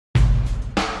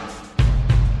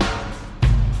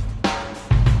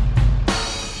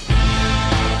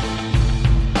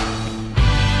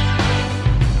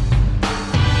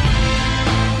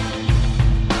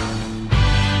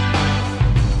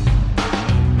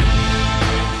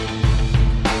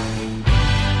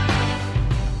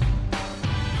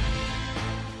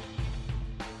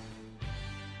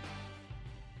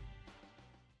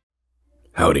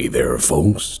Howdy there,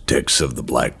 folks. Tex of the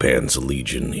Black Pants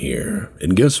Legion here.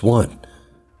 And guess what?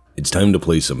 It's time to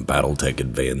play some Battletech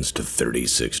Advanced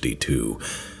 3062.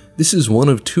 This is one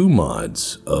of two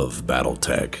mods of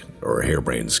Battletech, or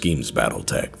Harebrained Schemes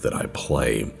Battletech, that I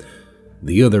play.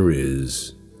 The other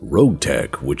is Rogue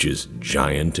Tech, which is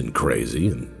giant and crazy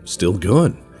and still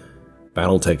good.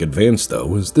 Battletech Advanced,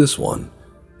 though, is this one.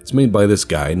 It's made by this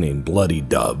guy named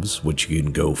bloodydoves, which you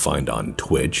can go find on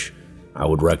Twitch. I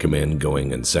would recommend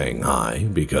going and saying hi,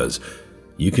 because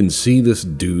you can see this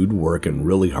dude working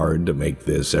really hard to make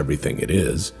this everything it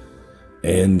is,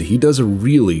 and he does a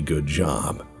really good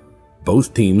job.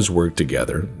 Both teams work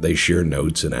together, they share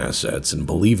notes and assets, and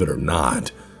believe it or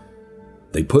not,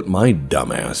 they put my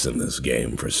dumbass in this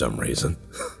game for some reason.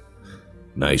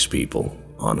 Nice people,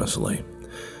 honestly.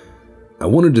 I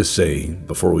wanted to say,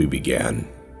 before we began,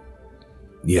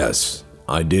 yes,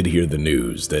 I did hear the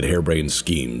news that Harebrained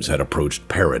Schemes had approached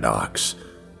Paradox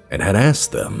and had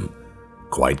asked them,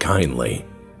 quite kindly,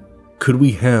 could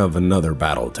we have another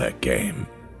Battletech game?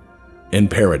 And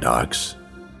Paradox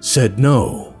said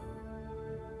no.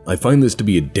 I find this to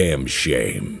be a damn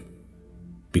shame,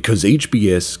 because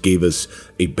HBS gave us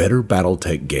a better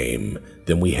Battletech game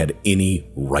than we had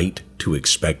any right to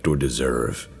expect or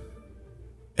deserve.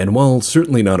 And while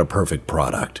certainly not a perfect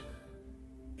product,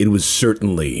 it was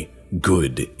certainly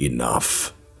good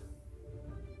enough.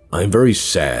 I'm very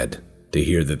sad to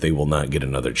hear that they will not get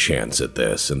another chance at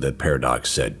this and that Paradox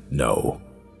said no.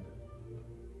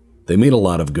 They made a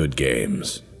lot of good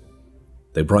games.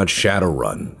 They brought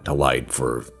Shadowrun to light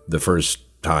for the first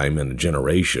time in a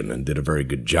generation and did a very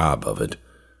good job of it.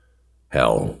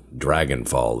 Hell,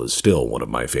 Dragonfall is still one of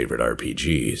my favorite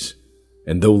RPGs,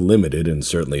 and though limited and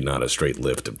certainly not a straight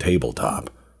lift of tabletop,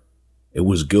 it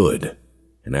was good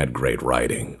and had great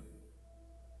writing.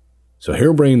 So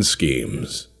Harebrained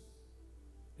Schemes,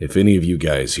 if any of you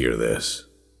guys hear this,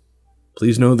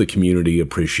 please know the community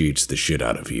appreciates the shit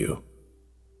out of you,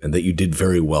 and that you did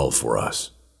very well for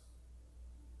us,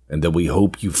 and that we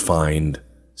hope you find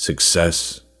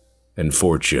success and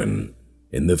fortune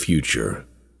in the future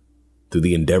through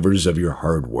the endeavors of your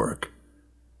hard work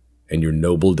and your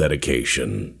noble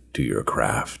dedication to your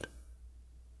craft.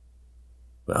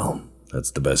 Well,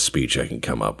 that's the best speech I can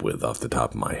come up with off the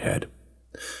top of my head.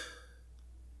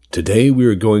 Today we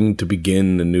are going to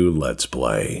begin a new Let's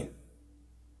Play.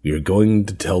 We are going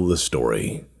to tell the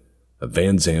story of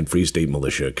Van Zandt Free State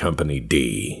Militia Company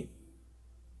D.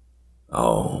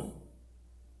 Oh,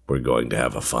 we're going to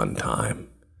have a fun time.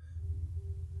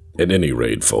 At any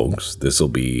rate, folks, this'll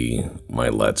be my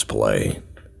Let's Play.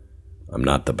 I'm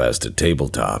not the best at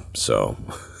tabletop, so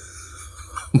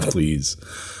please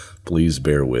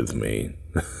bear with me.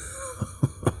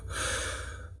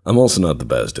 I'm also not the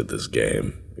best at this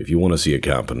game. If you want to see a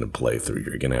competent playthrough,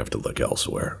 you're going to have to look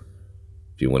elsewhere.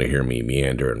 If you want to hear me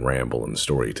meander and ramble and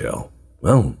storytell,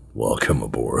 well, welcome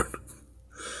aboard.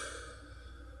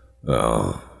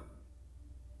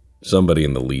 Somebody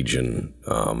in the Legion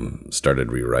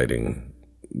started rewriting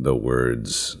the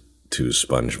words to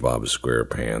SpongeBob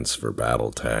SquarePants for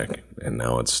Battletech, and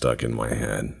now it's stuck in my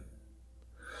head.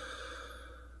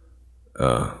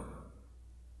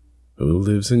 Who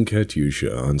lives in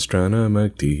Katyusha on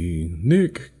Stranamakti?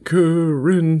 Nick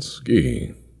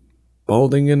Karinsky.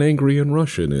 Balding and angry and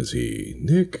Russian is he?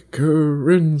 Nick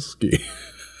Karinsky.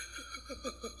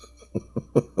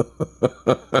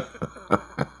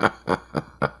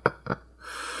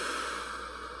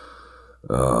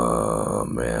 Oh,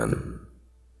 man.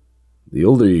 The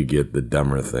older you get, the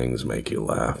dumber things make you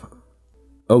laugh.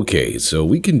 Okay, so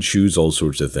we can choose all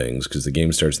sorts of things, because the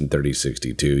game starts in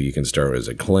 3062. You can start as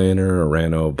a Clanner,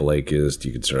 Arano, Blakist.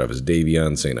 You can start off as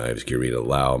Davion, St. Ives, Kirita,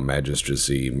 Lau,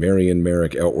 Magistracy, Marion,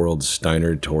 Merrick, Outworld,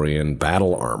 Steiner, Torian,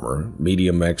 Battle Armor,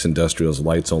 Medium Mechs, Industrials,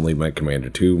 Lights Only, Mech Commander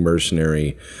 2,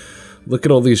 Mercenary. Look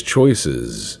at all these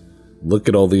choices. Look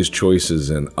at all these choices,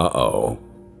 and uh-oh.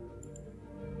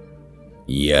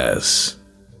 Yes.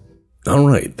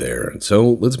 Alright there,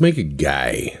 so let's make a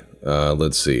guy.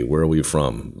 Let's see, where are we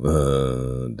from?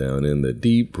 Down in the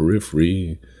deep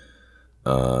periphery.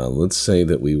 Let's say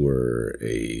that we were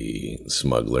a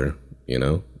smuggler, you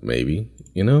know, maybe,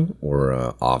 you know, or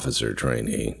a officer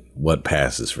trainee. What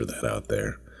passes for that out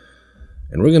there?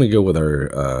 And we're going to go with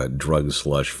our drug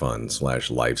slush fund /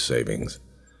 life savings.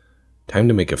 Time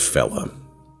to make a fella.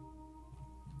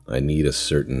 I need a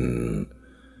certain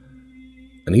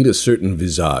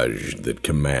visage that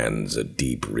commands a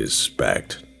deep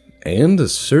respect. And a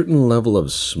certain level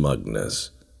of smugness.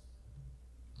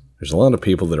 There's a lot of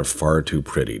people that are far too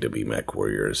pretty to be mech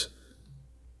warriors.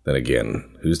 Then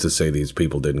again, who's to say these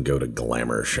people didn't go to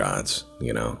glamour shots,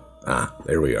 you know? Ah,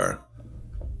 there we are.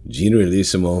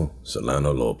 Generalissimo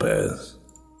Solano Lopez.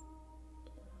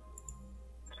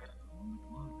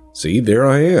 See, there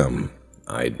I am.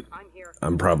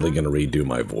 I'm probably gonna redo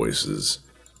my voices.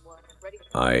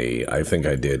 I think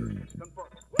I did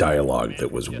dialogue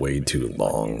that was way too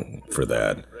long for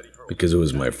that, because it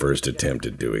was my first attempt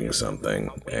at doing something,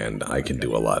 and I can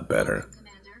do a lot better.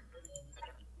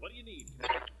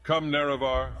 Come,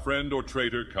 Nerevar, friend or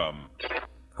traitor, come.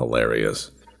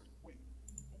 Hilarious.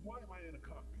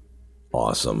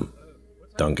 Awesome.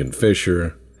 Duncan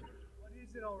Fisher.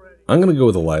 I'm gonna go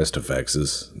with the last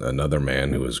effects, another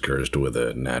man who is cursed with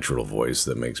a natural voice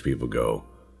that makes people go,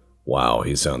 wow,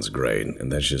 he sounds great,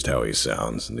 and that's just how he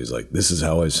sounds. And he's like, this is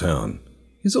how I sound.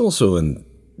 He's also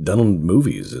done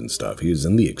movies and stuff. He's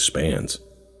in The Expanse.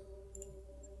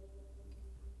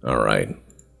 Alright,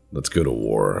 let's go to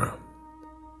war.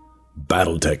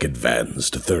 Battletech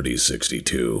Advanced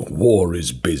 3062. War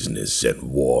is business and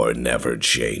war never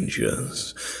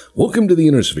changes. Welcome to the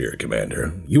Inner Sphere,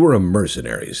 Commander. You are a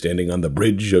mercenary standing on the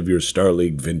bridge of your Star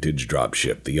League vintage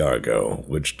dropship, the Argo,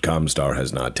 which Comstar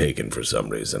has not taken for some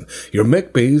reason. Your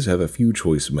mech bays have a few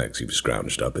choice mechs you've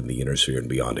scrounged up in the Inner Sphere and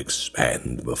beyond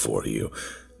expand before you.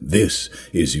 This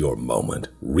is your moment.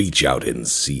 Reach out and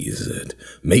seize it.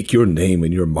 Make your name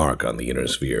and your mark on the Inner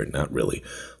Sphere. Not really.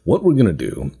 What we're going to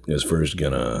do is first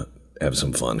going to have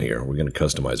some fun here. We're going to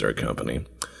customize our company.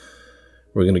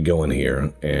 We're going to go in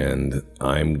here, and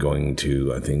I'm going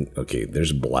to, I think, okay,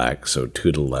 there's black, so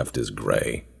to the left is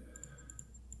gray.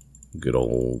 Good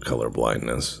old color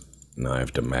blindness. Now I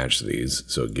have to match these,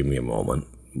 so give me a moment.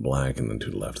 Black, and then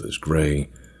to the left is gray.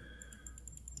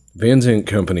 Van Zandt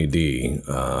Company D,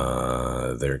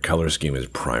 their color scheme is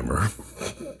primer.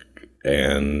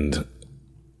 And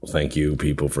thank you,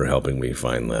 people, for helping me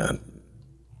find that.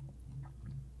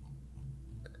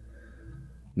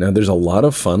 Now, there's a lot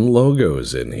of fun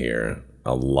logos in here.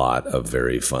 A lot of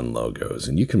very fun logos.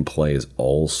 And you can play as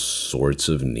all sorts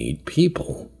of neat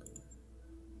people.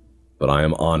 But I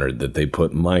am honored that they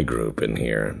put my group in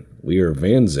here. We are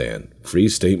Van Zandt, Free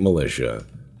State Militia,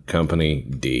 Company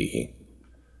D.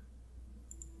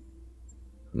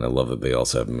 And I love that they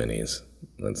also have minis.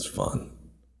 That's fun.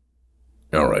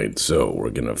 Alright, so we're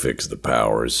gonna fix the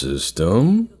power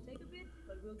system.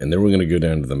 And then we're gonna go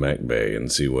down to the mech bay and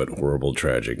see what horrible,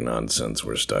 tragic nonsense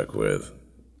we're stuck with.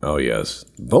 Oh yes,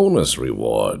 bonus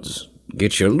rewards.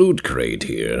 Get your loot crate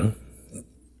here.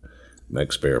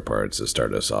 Mech spare parts to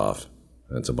start us off.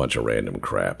 That's a bunch of random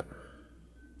crap.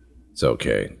 It's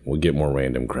okay. We'll get more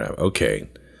random crap. Okay.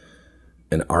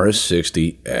 An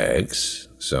R60X.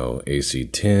 So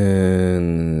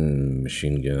AC-10,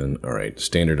 machine gun. Alright,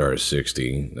 standard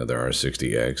R60, another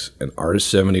R60X, an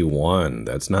R71,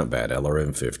 that's not bad,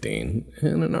 LRM-15,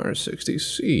 and an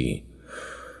R60C.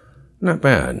 Not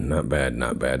bad, not bad,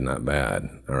 not bad, not bad.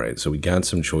 Alright, so we got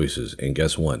some choices, and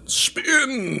guess what? Spin!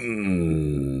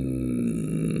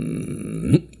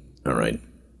 Alright.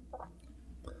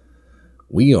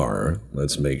 We are,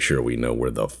 let's make sure we know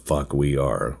where the fuck we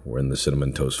are. We're in the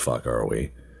Cinnamon Toast fuck, are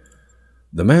we?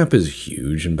 The map is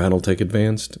huge in Battletech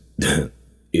Advanced.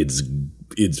 It's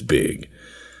big.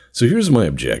 So here's my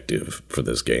objective for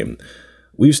this game.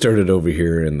 We've started over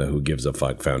here in the Who Gives a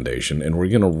Fuck Foundation, and we're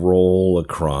going to roll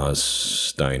across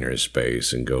Steiner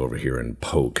space and go over here and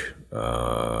poke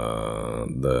the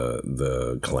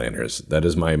clanners. That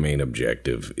is my main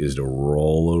objective, is to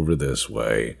roll over this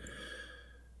way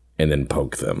and then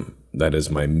poke them. That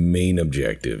is my main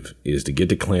objective, is to get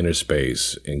to clanner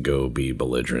space and go be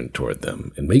belligerent toward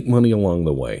them and make money along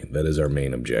the way. That is our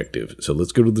main objective. So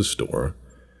let's go to the store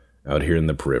out here in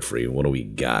the periphery. What do we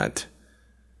got?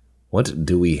 What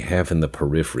do we have in the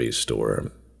periphery store?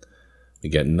 We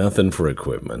got nothing for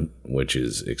equipment, which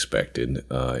is expected.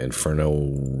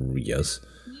 Inferno, yes.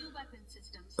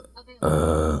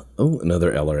 Oh,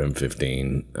 another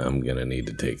LRM-15. I'm gonna need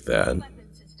to take that.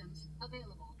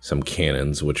 Some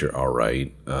cannons, which are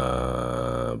alright.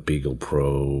 Beagle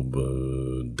probe,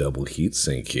 double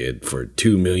heatsink kit for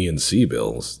 2 million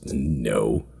C-bills.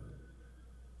 No.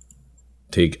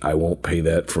 I won't pay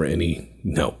that for any.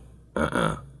 No.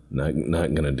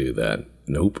 Not gonna do that.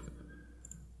 Nope.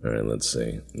 Alright, let's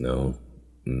see. No.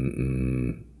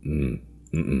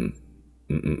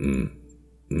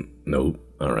 Nope.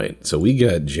 Alright, so we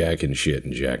got Jack and shit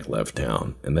and Jack left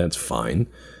town, and that's fine.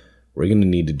 We're going to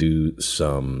need to do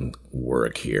some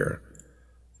work here.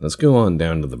 Let's go on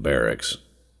down to the barracks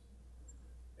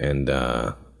and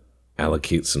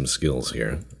allocate some skills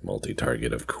here.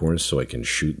 Multi-target, of course, so I can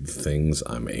shoot the things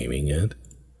I'm aiming at.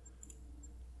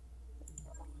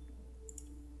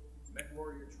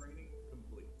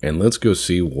 And let's go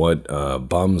see what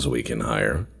bums we can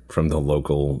hire from the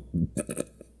local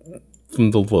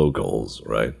from the locals,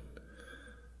 right?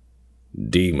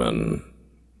 Demon.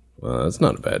 That's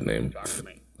not a bad name.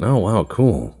 Oh, wow,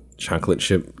 cool. Chocolate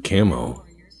chip camo.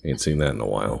 Ain't seen that in a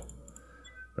while.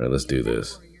 Alright, let's do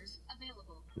this.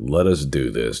 Let us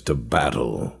do this. To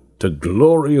battle. To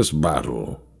glorious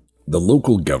battle. The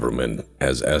local government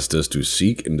has asked us to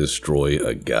seek and destroy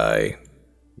a guy.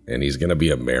 And he's gonna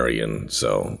be a Marion,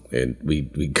 so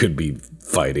we could be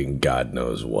fighting God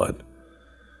knows what.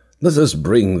 Let us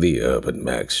bring the urban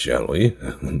max, shall we?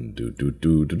 Where's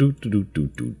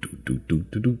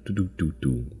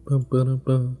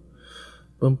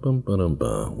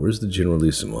the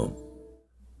Generalissimo?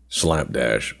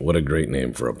 Slapdash. What a great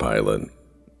name for a pilot.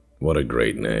 What a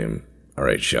great name.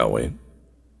 Alright, shall we?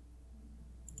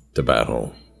 To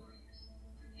battle.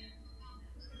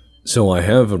 So I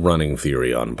have a running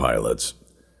theory on pilots.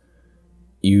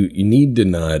 You need to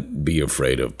not be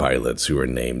afraid of pilots who are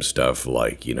named stuff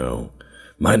like, you know,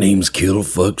 my name's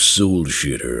Killfuck Soul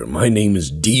Shitter, my name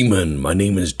is Demon, my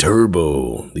name is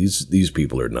Turbo. These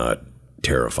people are not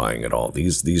terrifying at all.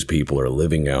 These people are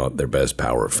living out their best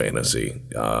power fantasy,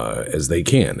 as they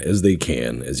can,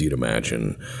 as you'd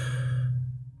imagine.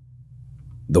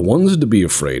 The ones to be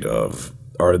afraid of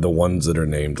are the ones that are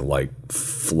named like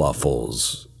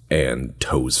Fluffles and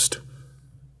Toast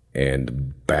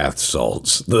and bath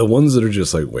salts. The ones that are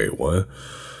just like, wait, what?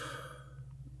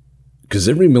 Because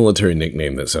every military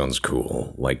nickname that sounds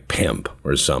cool, like Pimp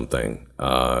or something,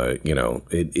 you know,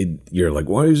 you're like,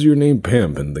 why is your name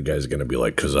Pimp? And the guy's gonna be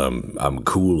like, because I'm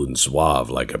cool and suave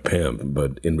like a pimp.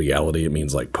 But in reality, it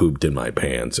means like pooped in my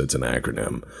pants. It's an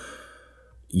acronym.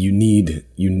 You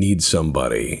need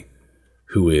somebody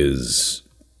who is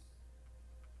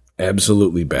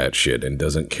absolutely batshit and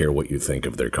doesn't care what you think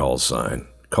of their call sign.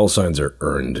 Call signs are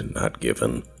earned, not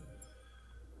given.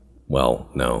 Well,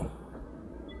 no.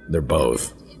 They're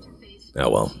both. Oh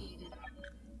well.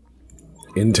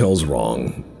 Intel's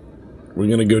wrong. We're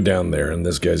gonna go down there and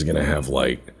this guy's gonna have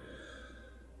like...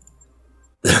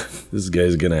 this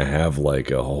guy's gonna have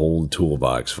like a whole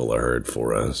toolbox full of hurt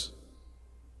for us.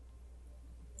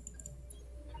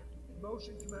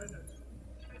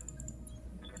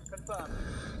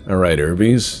 Alright,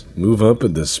 Herbies. Move up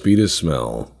at the speed of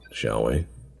smell, shall we?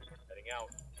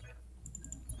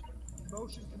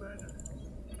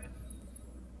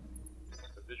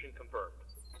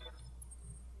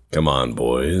 Come on,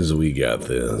 boys, we got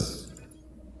this.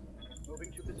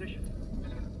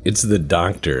 It's the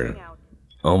doctor.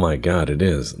 Oh my god, it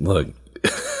is. Look.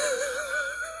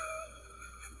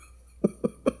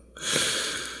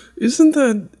 Isn't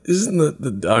that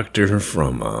the doctor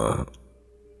from,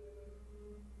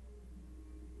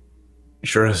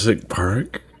 Jurassic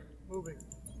Park?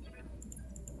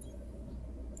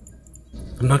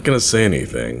 I'm not gonna say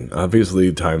anything.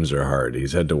 Obviously, times are hard.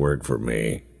 He's had to work for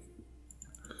me.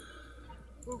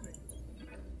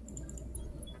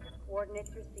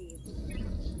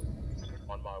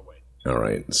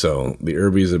 Alright, so the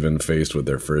Herbies have been faced with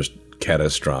their first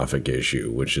catastrophic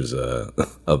issue, which is a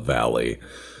valley.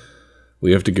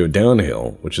 We have to go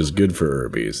downhill, which is good for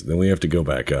Herbies. Then we have to go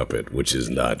back up it, which is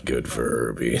not good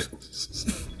for Herbies.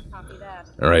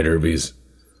 Alright, Herbies.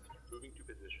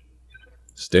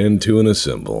 Stand to and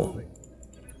assemble.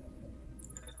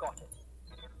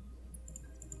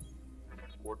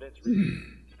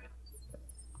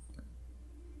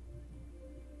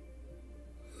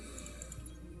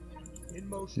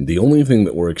 The only thing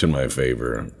that works in my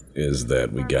favor is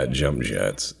that we got jump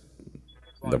jets.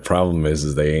 The problem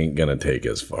is they ain't gonna take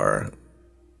us far.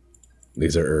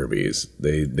 These are Herbies.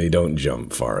 They don't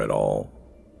jump far at all.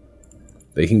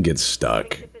 They can get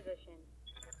stuck.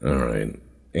 Alright.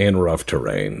 And rough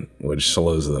terrain, which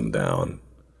slows them down.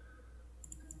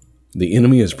 The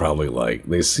enemy is probably like,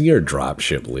 they see our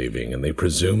dropship leaving and they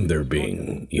presume they're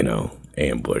being, you know,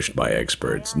 ambushed by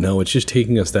experts. No, it's just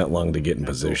taking us that long to get in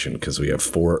position because we have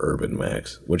 4 urban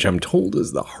mechs, which I'm told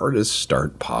is the hardest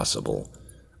start possible.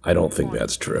 I don't think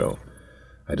that's true.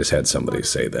 I just had somebody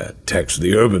say that. Text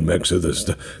the urban mechs of this.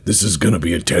 This is gonna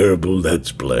be a terrible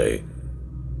let's play.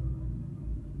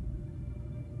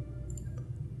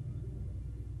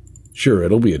 Sure,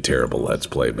 it'll be a terrible let's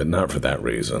play, but not for that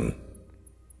reason.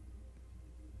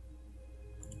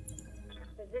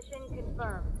 Position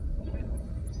confirmed.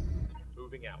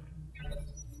 Moving out.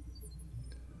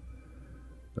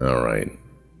 Alright.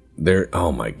 There.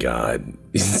 Oh my god.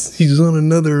 He's on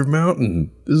another mountain.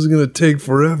 This is gonna take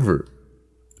forever.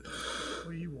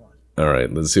 What do you want?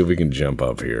 Alright, let's see if we can jump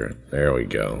up here. There we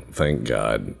go. Thank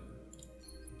God.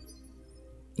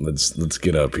 Let's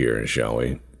get up here, shall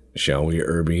we? Shall we,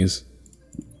 Herbies?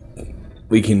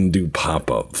 We can do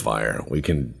pop-up fire. We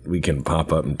can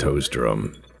pop up and toaster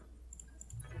them.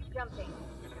 Jumping.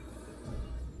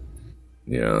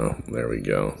 Yeah, there we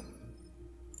go.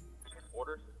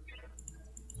 Orders?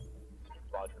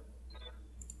 Roger.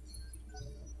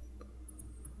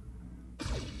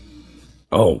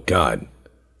 Oh, God.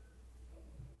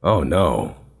 Oh,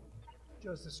 no.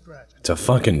 Just a scratch. It's a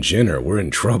fucking Jinner. We're in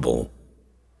trouble.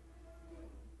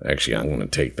 Actually, I'm gonna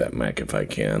take that mech if I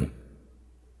can.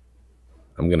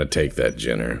 I'm gonna take that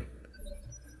Jinner.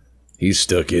 He's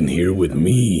stuck in here with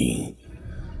me.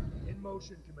 In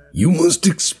motion, Commander. You must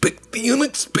expect the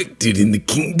unexpected in the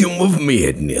kingdom of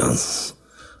madness.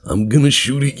 I'm gonna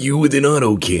shoot at you with an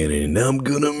autocannon and I'm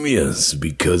gonna miss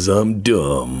because I'm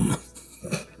dumb.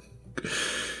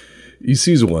 He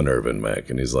sees one urban mech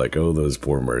and he's like, oh, those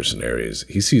poor mercenaries.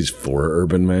 He sees 4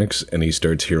 urban mechs and he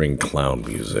starts hearing clown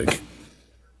music.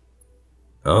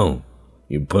 Oh,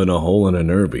 you put a hole in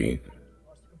an Urbie.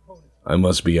 I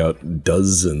must be out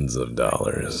dozens of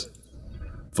dollars.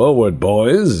 Forward,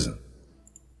 boys!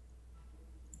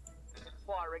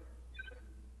 Firing.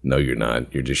 No, you're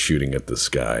not. You're just shooting at the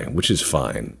sky, which is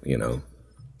fine, you know.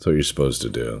 That's what you're supposed to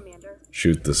do. Commander.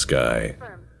 Shoot the sky.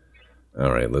 Firm.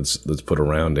 Alright, let's put a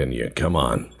round in you. Come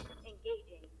on.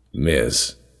 Engaging.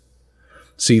 Miss.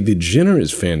 See, the Jinner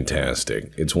is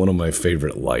fantastic. It's one of my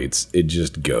favorite lights. It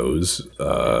just goes.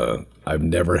 I've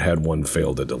never had one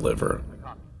fail to deliver.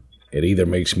 It either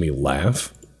makes me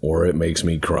laugh or it makes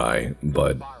me cry,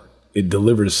 but it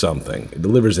delivers something. It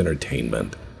delivers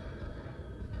entertainment.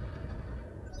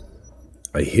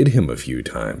 I hit him a few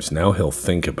times. Now he'll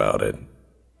think about it.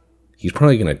 He's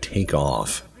probably going to take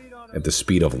off at the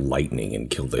speed of lightning and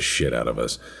kill the shit out of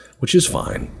us, which is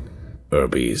fine.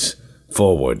 Urbies,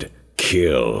 forward,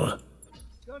 kill.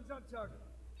 Guns on target.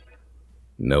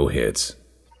 No hits.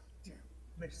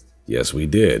 Missed. Yes, we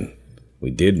did.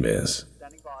 We did miss.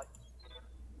 Standing by.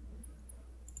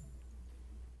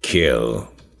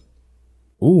 Kill.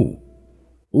 Ooh.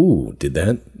 Ooh, did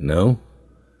that? No?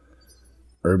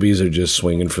 Urbies are just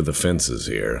swinging for the fences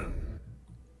here.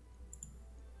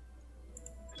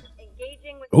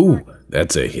 Engaging with Ooh, target.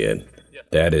 that's a hit.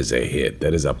 That is a hit.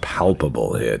 That is a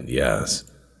palpable hit, yes.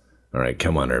 Alright,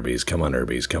 come on, Urbies. Come on,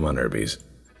 Urbies. Come on, Urbies.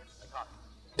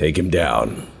 Take him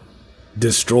down.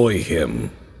 Destroy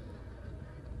him.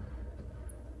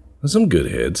 That's some good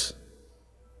hits.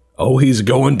 Oh, he's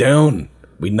going down.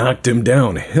 We knocked him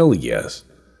down. Hell yes.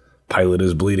 Pilot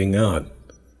is bleeding out.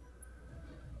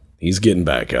 He's getting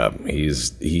back up. He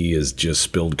has just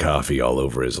spilled coffee all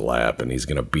over his lap, and he's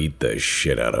gonna beat the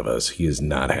shit out of us. He is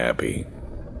not happy.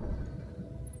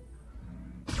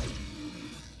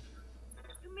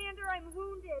 Commander, I'm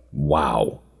wounded.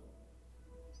 Wow.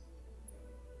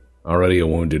 Already a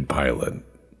wounded pilot.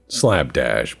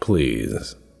 Slapdash,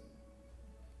 please.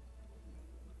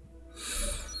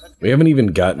 We haven't even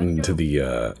gotten to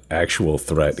the actual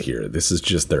threat here. This is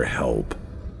just their help.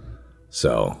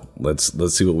 So, let's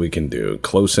see what we can do.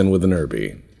 Close in with an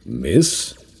Urbie.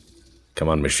 Miss? Come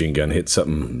on, machine gun, hit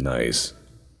something nice.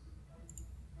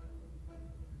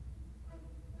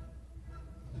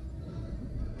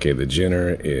 Okay, the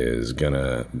Jinner is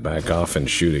gonna back off and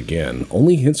shoot again.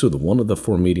 Only hits with one of the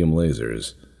 4 medium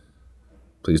lasers.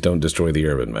 Please don't destroy the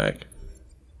urban mech.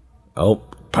 Oh,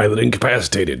 pilot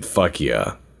incapacitated. Fuck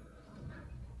yeah.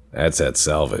 That's that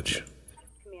salvage.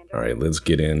 Commander. Alright, let's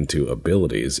get into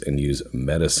abilities and use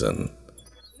medicine.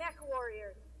 Mech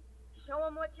warriors. Show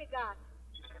them what you got.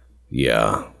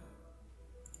 Yeah.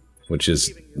 Which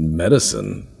is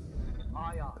medicine.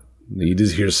 You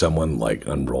just hear someone, like,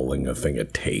 unrolling a thing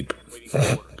of tape.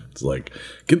 It's like,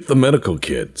 get the medical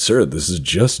kit. Sir, this is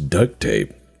just duct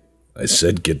tape. I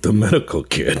said get the medical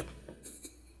kit.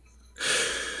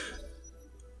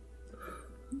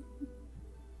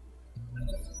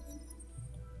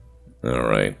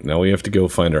 Alright, now we have to go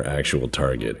find our actual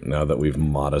target, now that we've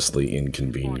modestly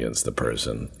inconvenienced the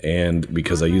person. And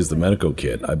because I used the medical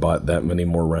kit, I bought that many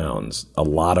more rounds. A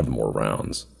lot of more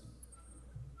rounds.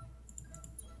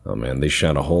 Oh man, they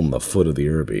shot a hole in the foot of the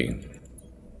Urbie.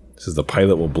 Says the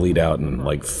pilot will bleed out in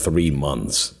like 3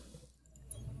 months.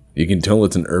 You can tell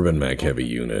it's an urban mech heavy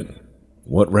unit.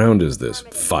 What round is this?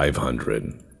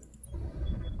 500.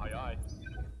 Aye, aye.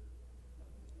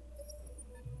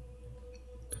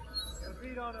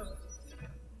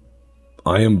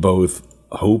 I am both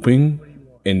hoping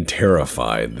and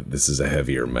terrified that this is a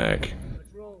heavier mech.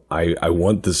 I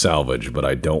want the salvage, but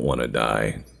I don't want to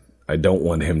die. I don't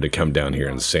want him to come down here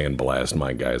and sandblast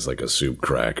my guys like a soup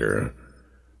cracker.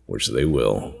 Which they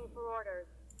will. Waiting for orders.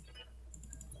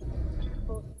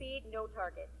 Full speed, no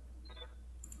target.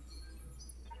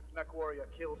 Mech warrior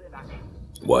killed in action.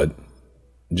 What?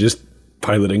 Just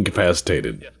pilot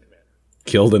incapacitated. Yes, Commander.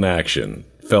 Killed in action.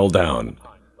 Fell down.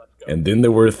 And then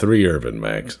there were 3 urban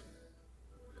mechs.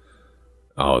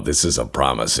 Oh, this is a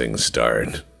promising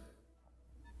start.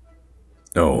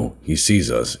 Oh, he sees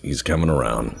us. He's coming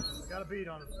around. Got a beat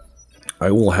on him.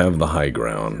 I will have the high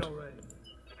ground, Already.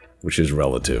 which is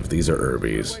relative. These are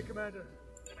Urbies. Wait, Commander.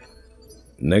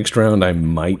 Next round, I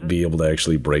might be able to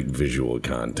actually break visual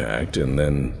contact, and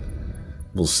then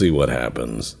we'll see what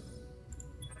happens.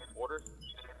 Orders.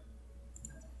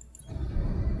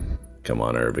 Come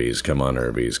on, Urbies. Come on,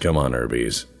 Urbies. Come on,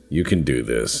 Urbies. You can do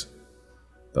this.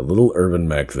 The little urban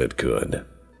mech that could.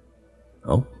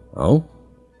 Oh, oh,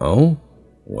 oh.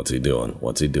 What's he doing?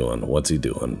 What's he doing? What's he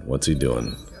doing? What's he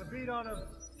doing? Got a beat on him.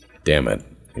 Damn it.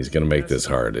 He's gonna make this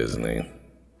hard, isn't he?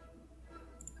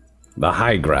 The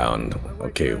high ground.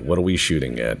 Okay, what are we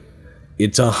shooting at?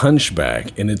 It's a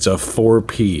hunchback, and it's a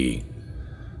 4P.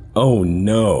 Oh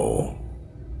no.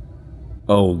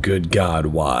 Oh, good God,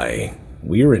 why?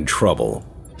 We're in trouble.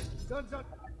 Guns up.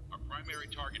 Our primary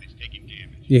target is taking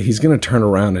damage. Yeah, he's gonna turn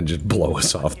around and just blow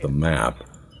us off the map.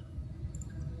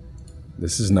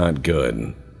 This is not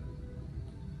good.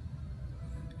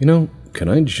 You know, can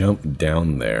I jump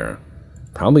down there?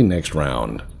 Probably next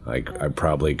round. I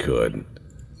probably could.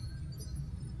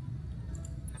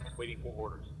 Waiting for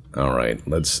orders. Alright,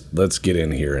 let's get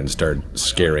in here and start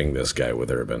scaring this guy with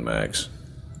Urban Max.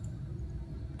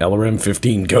 LRM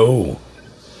 15, go!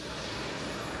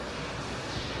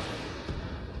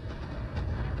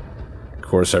 Of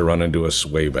course I run into a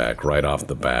swayback right off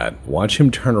the bat. Watch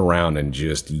him turn around and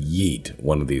just yeet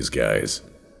one of these guys.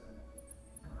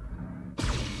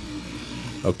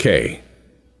 Okay.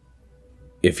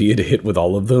 If he had hit with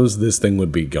all of those, this thing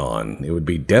would be gone. It would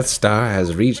be Death Star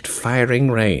has reached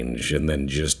firing range, and then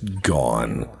just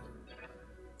gone.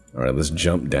 Alright, let's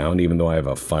jump down even though I have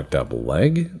a fucked up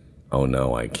leg. Oh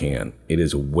no, I can't. It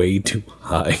is way too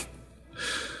high.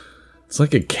 It's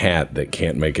like a cat that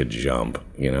can't make a jump,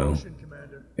 you know? Motion,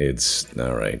 Commander. It's...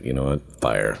 alright, you know what?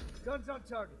 Fire. Guns on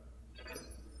target.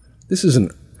 This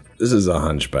is a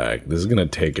hunchback. This is gonna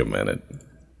take a minute.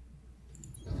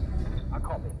 I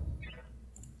copy.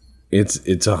 It's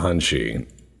a hunchy.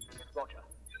 Roger.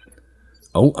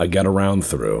 Oh, I got a round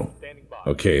through. Standing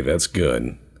by. Okay, that's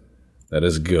good. That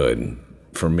is good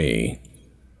for me.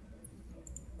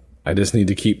 I just need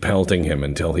to keep pelting him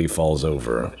until he falls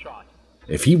over. Shot.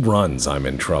 If he runs, I'm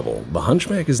in trouble. The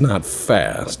hunchback is not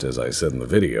fast, as I said in the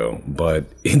video, but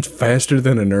it's faster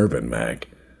than an urban mech.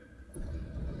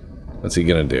 What's he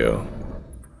gonna do?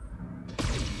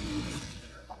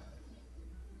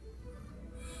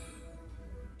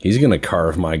 He's gonna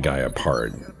carve my guy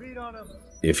apart. Got a beat on him.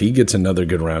 If he gets another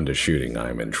good round of shooting,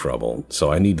 I'm in trouble.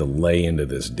 So I need to lay into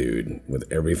this dude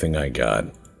with everything I got.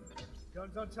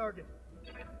 Guns on target.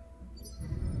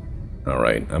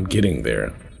 Alright, I'm getting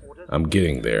there. I'm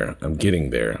getting there. I'm getting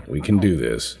there. We can do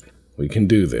this. We can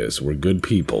do this. We're good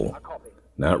people.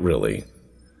 Not really.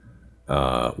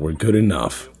 We're good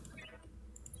enough.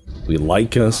 We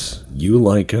like us. You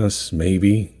like us,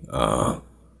 maybe.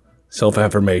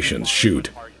 Self-affirmations. Shoot.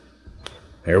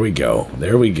 There we go.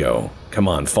 There we go. Come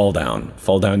on, fall down.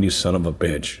 Fall down, you son of a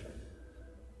bitch.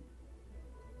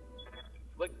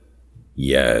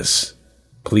 Yes.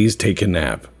 Please take a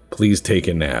nap. Please take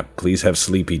a nap. Please have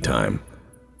sleepy time.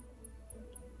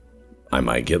 I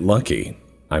might get lucky.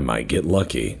 I might get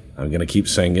lucky. I'm gonna keep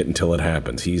saying it until it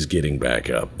happens. He's getting back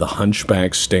up. The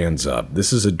hunchback stands up.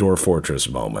 This is a Door Fortress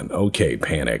moment. Okay,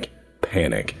 panic.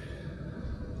 Panic.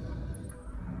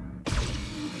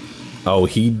 Oh,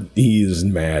 he is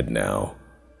mad now.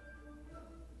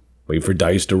 Wait for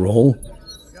dice to roll.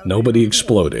 Nobody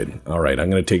exploded. Alright, I'm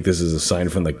gonna take this as a sign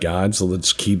from the gods, so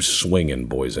let's keep swinging,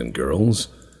 boys and girls.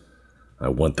 I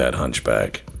want that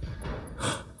hunchback.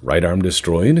 Right arm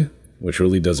destroyed, which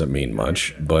really doesn't mean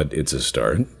much, but it's a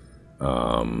start.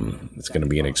 It's gonna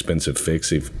be an expensive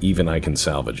fix if even I can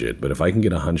salvage it, but if I can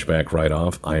get a hunchback right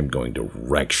off, I'm going to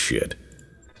wreck shit.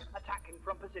 Attacking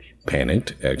from position.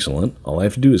 Panicked, excellent. All I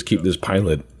have to do is keep this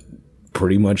pilot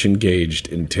pretty much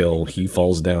engaged until he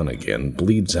falls down again,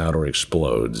 bleeds out, or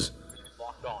explodes.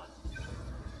 Locked on.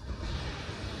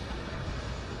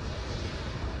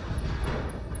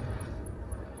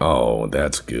 Oh,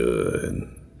 that's good.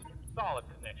 Solid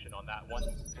connection on that one.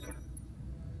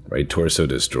 Right torso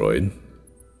destroyed.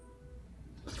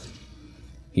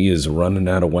 He is running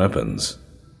out of weapons.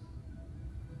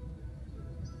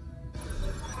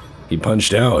 He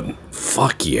punched out.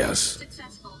 Fuck yes.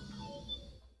 Successful.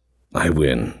 I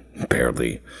win.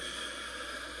 Barely.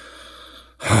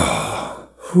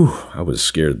 Whew, I was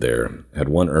scared there. Had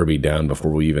one Irby down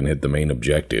before we even hit the main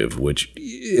objective, which,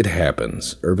 it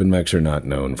happens. Urban mechs are not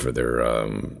known for their,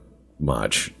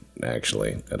 much,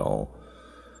 actually, at all.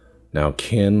 Now,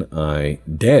 can I...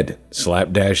 Dead.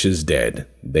 Slapdash is dead.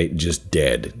 They just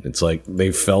dead. It's like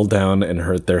they fell down and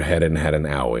hurt their head and had an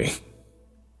owie.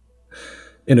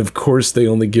 And of course, they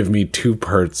only give me 2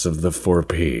 parts of the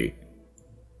 4P.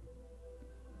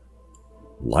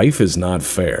 Life is not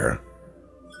fair.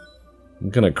 I'm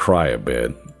gonna cry a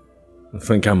bit. I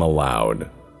think I'm allowed.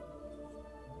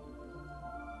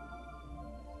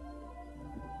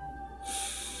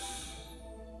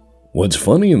 What's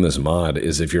funny in this mod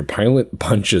is if your pilot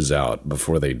punches out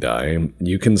before they die,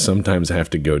 you can sometimes have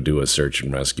to go do a search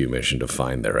and rescue mission to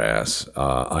find their ass.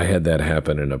 I had that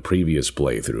happen in a previous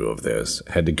playthrough of this.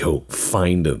 Had to go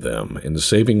find them, and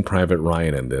Saving Private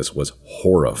Ryan in this was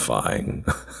horrifying.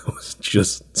 I was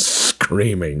just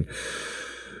screaming.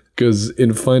 Because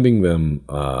in finding them,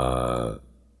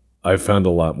 I found a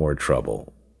lot more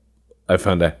trouble. I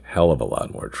found a hell of a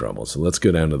lot more trouble. So let's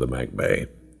go down to the Mac Bay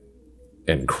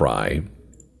and cry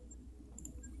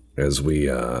as we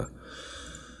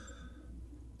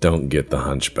don't get the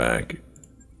hunchback.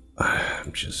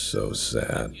 I'm just so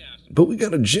sad. But we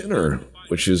got a Jenner,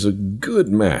 which is a good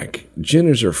Mac.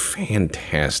 Jenners are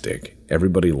fantastic.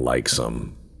 Everybody likes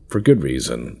them for good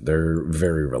reason. They're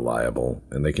very reliable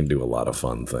and they can do a lot of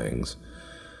fun things.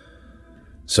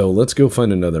 So let's go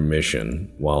find another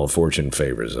mission while fortune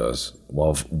favors us.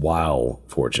 While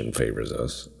fortune favors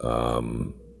us.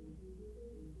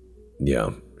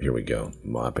 Yeah, here we go.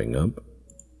 Mopping up.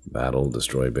 Battle,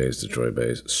 destroy base, destroy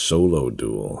base. Solo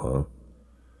duel,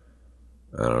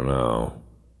 huh? I don't know.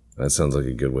 That sounds like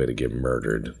a good way to get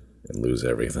murdered and lose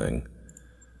everything.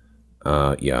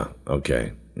 Yeah,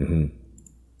 okay.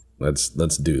 Let's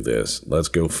do this. Let's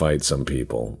go fight some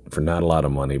people. For not a lot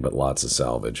of money, but lots of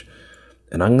salvage.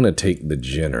 And I'm going to take the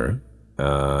Jenner.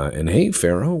 And hey,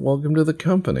 Pharaoh, welcome to the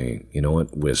company. You know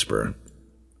what? Whisper.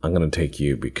 I'm going to take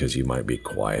you because you might be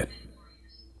quiet.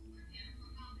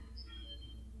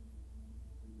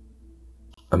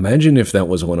 Imagine if that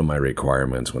was one of my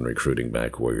requirements when recruiting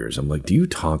back warriors. I'm like, do you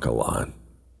talk a lot?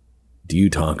 Do you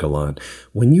talk a lot?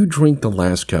 When you drink the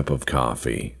last cup of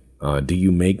coffee, do you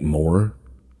make more?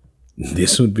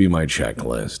 This would be my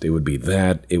checklist. It would be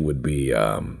that. It would be,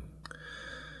 on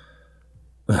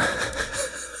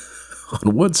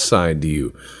what side do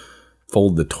you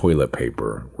fold the toilet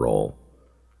paper roll?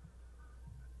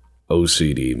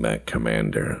 OCD Mech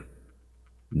Commander.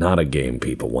 Not a game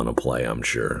people want to play, I'm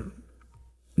sure.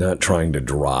 Not trying to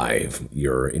drive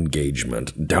your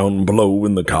engagement down below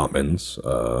in the comments,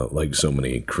 like so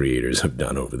many creators have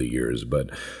done over the years, but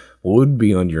would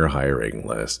be on your hiring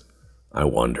list, I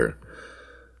wonder.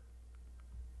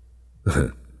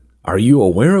 Are you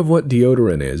aware of what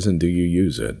deodorant is and do you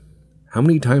use it? How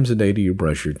many times a day do you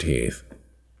brush your teeth?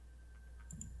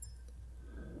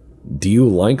 Do you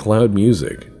like loud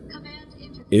music?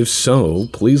 If so,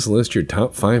 please list your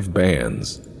top 5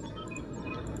 bands.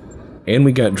 And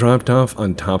we got dropped off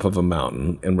on top of a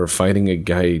mountain, and we're fighting a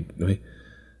guy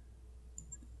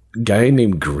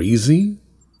named Greasy?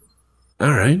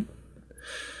 Alright.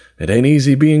 It ain't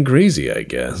easy being greasy, I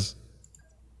guess.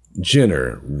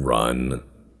 Jenner, run.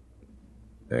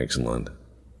 Excellent.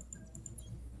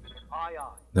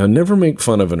 Now, never make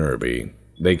fun of an Irby.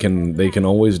 They can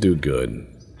always do good.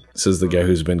 Says the guy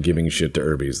who's been giving shit to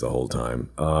Irbies the whole time.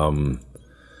 But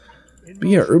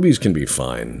yeah, Irbies can be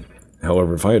fine.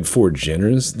 However, if I had 4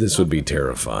 Jenners, this would be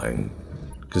terrifying.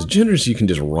 Because Jenners, you can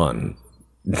just run.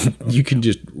 You can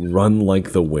just run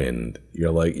like the wind.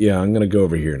 You're like, yeah, I'm going to go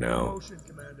over here now.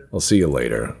 I'll see you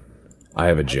later. I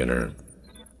have a Jenner.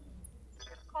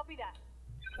 Copy that.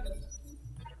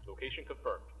 Location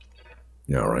confirmed.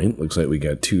 Alright, looks like we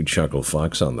got 2 Chuckle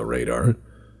Fox on the radar.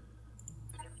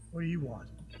 What do you want?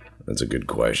 That's a good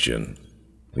question.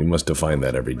 We must define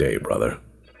that every day, brother.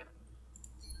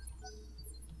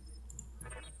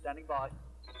 Standing by.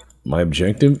 My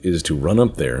objective is to run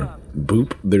up there,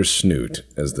 boop their snoot,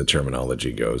 as the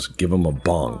terminology goes. Give them a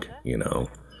bonk, you know.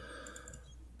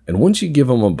 And once you give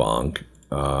them a bonk,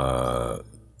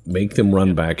 make them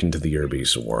run back into the Irby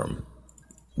swarm.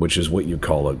 Which is what you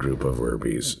call a group of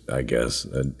Irbies, I guess.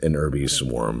 An Irby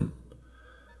swarm.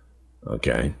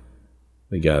 Okay.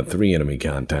 We got 3 enemy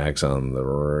contacts on the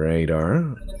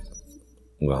radar.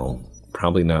 Well,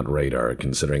 probably not radar,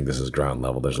 considering this is ground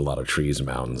level. There's a lot of trees,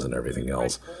 mountains, and everything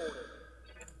else.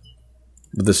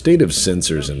 But the state of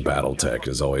sensors in Battletech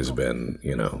has always been,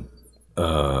 you know,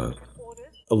 a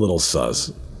little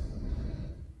sus.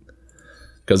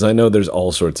 Because I know there's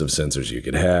all sorts of sensors you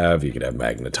could have. You could have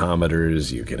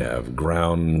magnetometers, you could have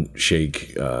ground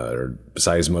shake or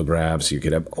seismographs, you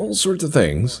could have all sorts of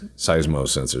things. Seismo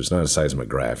sensors, not a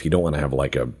seismograph. You don't want to have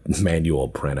like a manual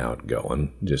printout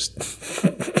going. Just,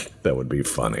 that would be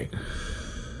funny.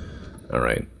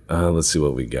 Alright, let's see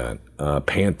what we got.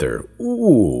 Panther.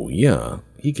 Ooh, yeah.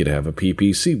 He could have a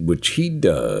PPC, which he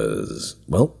does.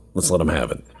 Well, let's let him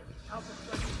have it.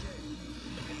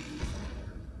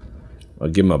 I'll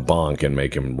give him a bonk and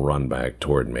make him run back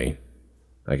toward me.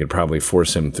 I could probably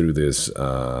force him through this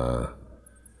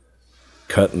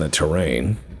cut in the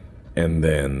terrain and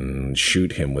then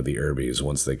shoot him with the Irbies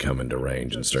once they come into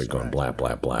range and start going blap,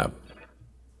 blap, blap.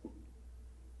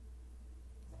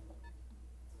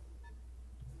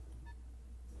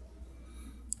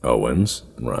 Owens,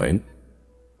 right.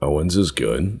 Owens is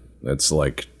good. That's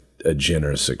like a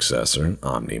Jenner successor,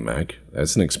 Omni-Mech.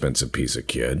 That's an expensive piece of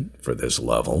kit for this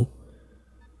level.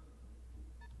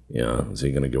 Yeah, is he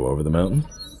going to go over the mountain?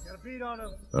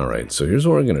 Alright, so here's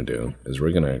what we're going to do, is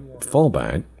we're going to fall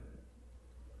back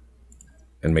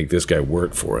and make this guy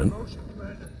work for it.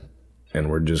 And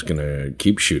we're just going to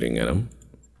keep shooting at him.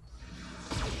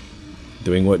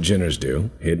 Doing what Jenners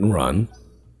do, hit and run.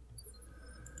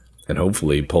 And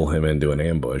hopefully pull him into an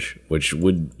ambush, which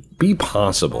would be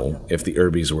possible if the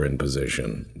Irbies were in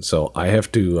position. So I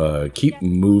have to keep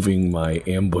moving my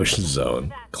ambush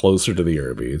zone closer to the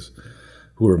Irbies,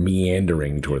 who are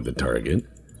meandering toward the target.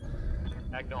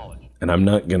 And I'm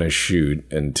not going to shoot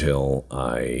until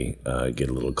I get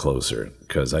a little closer,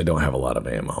 because I don't have a lot of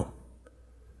ammo.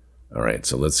 Alright,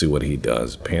 so let's see what he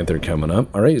does. Panther coming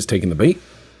up. Alright, he's taking the bait.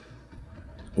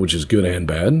 Which is good and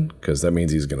bad, because that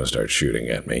means he's going to start shooting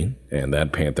at me. And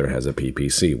that Panther has a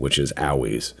PPC, which is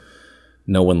owies.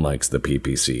 No one likes the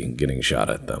PPC getting shot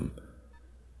at them.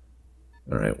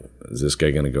 Alright, is this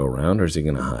guy going to go around, or is he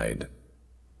going to hide?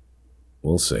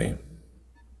 We'll see.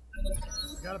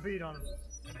 Got a beat on him.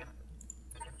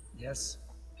 Yes.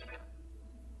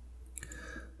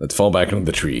 Let's fall back into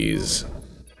the trees.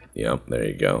 Yep, there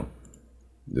you go.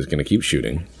 Just going to keep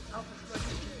shooting.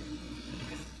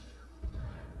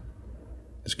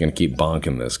 Just gonna keep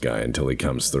bonking this guy until he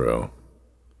comes through.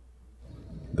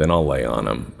 Then I'll lay on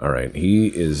him. Alright, he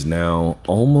is now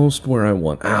almost where I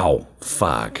want. Ow!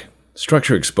 Fuck.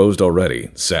 Structure exposed already.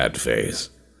 Sad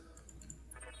face.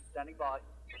 Standing by.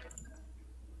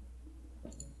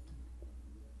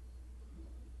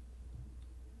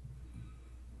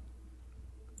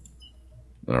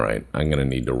 Alright, I'm gonna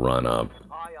need to run up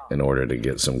in order to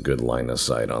get some good line of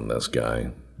sight on this guy.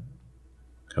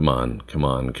 Come on, come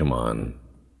on, come on.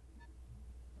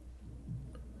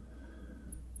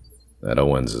 That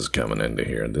Owens is coming into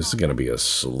here. This is going to be a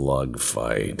slug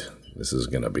fight. This is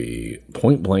going to be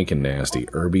point blank and nasty.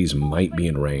 Irbies might be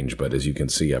in range, but as you can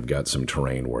see, I've got some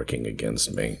terrain working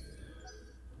against me.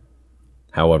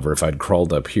 However, if I'd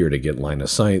crawled up here to get line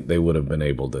of sight, they would have been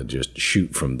able to just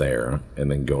shoot from there and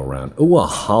then go around. Ooh, a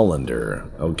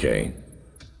Hollander. Okay.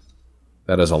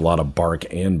 That has a lot of bark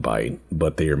and bite,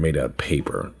 but they are made out of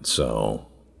paper, so...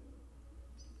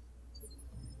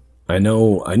 I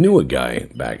knew a guy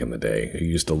back in the day who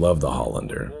used to love the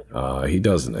Hollander. He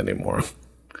doesn't anymore.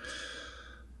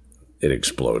 It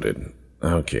exploded.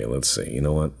 Okay, let's see. You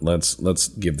know what? Let's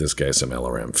give this guy some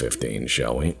LRM-15,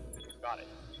 shall we? Got it.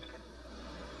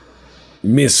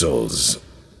 Missiles.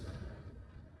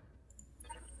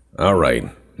 Alright,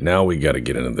 now we gotta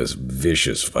get into this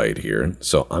vicious fight here.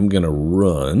 So I'm gonna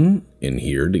run in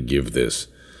here to give this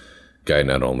guy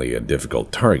not only a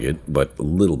difficult target, but a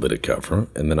little bit of cover,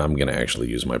 and then I'm going to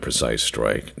actually use my precise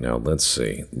strike. Now, let's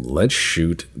see. Let's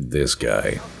shoot this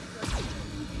guy.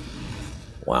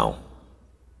 Wow.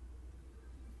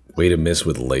 Way to miss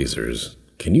with lasers.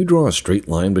 Can you draw a straight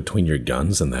line between your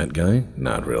guns and that guy?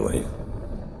 Not really.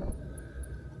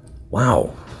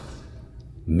 Wow.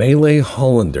 Melee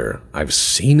Hollander. I've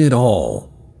seen it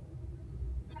all.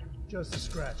 Just a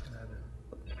scratch, Commander.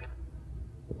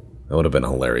 That would have been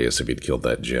hilarious if he'd killed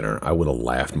that Jenner. I would have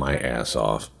laughed my ass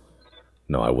off.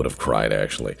 No, I would have cried,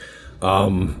 actually.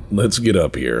 Let's get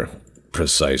up here.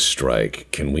 Precise strike.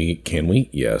 Can we?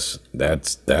 Yes.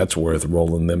 That's worth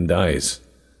rolling them dice.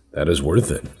 That is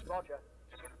worth it. Roger.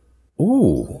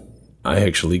 Ooh. I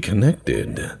actually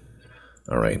connected.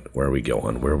 Alright, where are we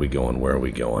going? Where are we going? Where are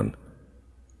we going?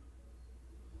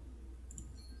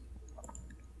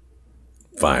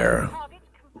 Fire.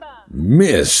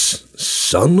 Miss,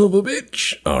 son of a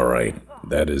bitch. Alright,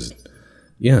 that is...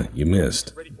 Yeah, you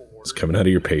missed. It's coming out of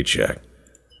your paycheck.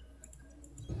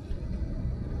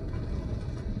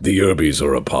 The Irbies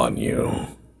are upon you.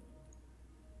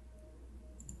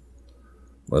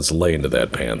 Let's lay into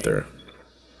that Panther.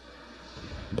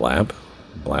 Blap.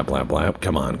 Blap, blap, blap.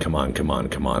 Come on, come on, come on,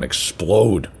 come on.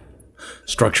 Explode.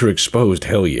 Structure exposed.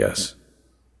 Hell yes.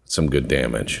 Some good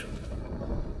damage.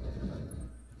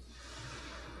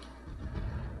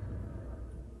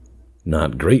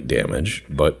 Not great damage,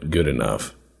 but good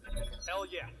enough. Hell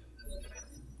yeah.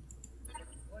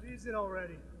 it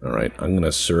already? Alright, I'm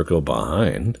gonna circle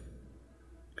behind.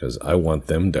 Because I want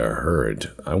them to hurt.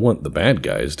 I want the bad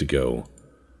guys to go.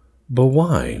 But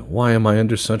why? Why am I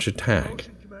under such attack?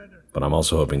 Motion, Commander. But I'm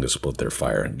also hoping to split their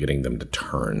fire, getting them to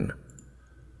turn.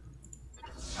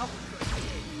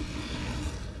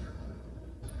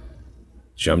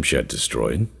 Jump jet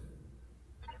destroyed.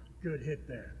 Good hit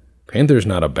there. Panther's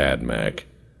not a bad mech.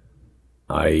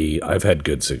 I've had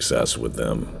good success with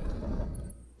them.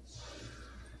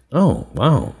 Oh,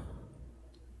 wow.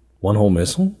 One whole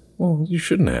missile? Well, you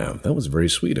shouldn't have. That was very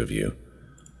sweet of you.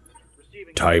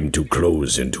 Time to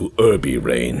close into Irby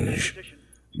range.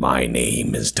 My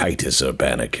name is Titus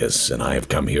Urbanicus, and I have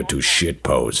come here to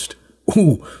shitpost.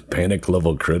 Ooh, panic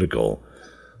level critical.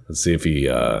 Let's see if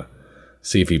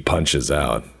he punches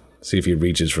out. See if he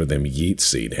reaches for them yeet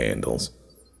seat handles.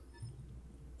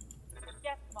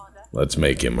 Yes, Commander. Let's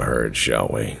make him hurt, shall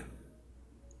we?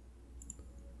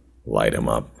 Light him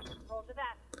up. Roger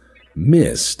that.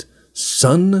 Missed.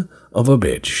 Son of a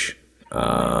bitch.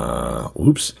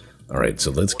 Oops. Alright,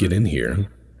 so let's get in here.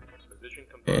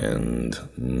 And...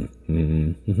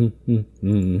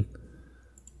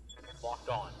 Locked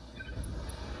on.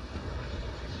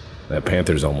 That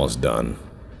Panther's almost done.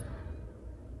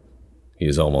 He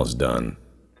is almost done.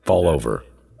 Fall over.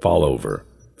 Fall over.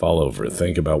 Fall over.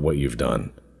 Think about what you've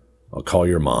done. I'll call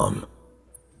your mom.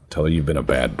 Tell her you've been a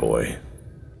bad boy.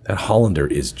 That Hollander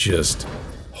is just...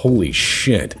 Holy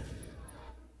shit.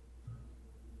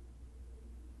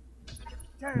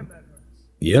 Damn, that hurts.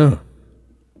 Yeah.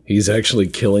 He's actually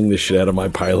killing the shit out of my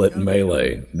pilot in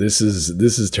melee. This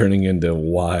is turning into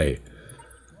why.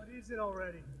 What is it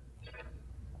already?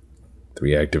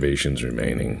 3 activations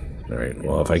remaining. Alright,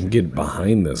 well, if I can get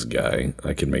behind this guy,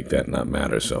 I can make that not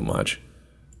matter so much.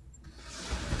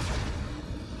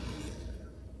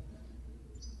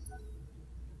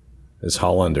 This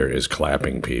Hollander is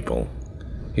clapping people.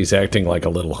 He's acting like a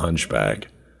little hunchback.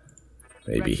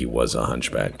 Maybe he was a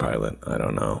hunchback pilot. I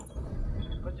don't know.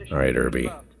 Alright,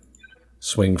 Irby.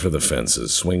 Swing for the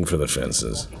fences. Swing for the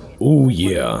fences. Oh,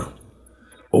 yeah.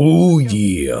 Oh,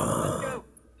 yeah.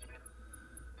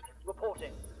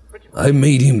 Reporting. I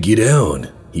made him get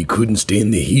out. He couldn't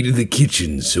stand the heat of the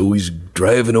kitchen, so he's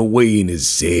driving away in his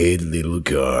sad little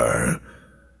car.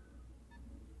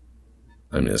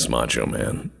 I miss Macho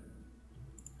Man.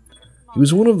 He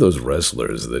was one of those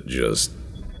wrestlers that just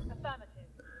Affirmative.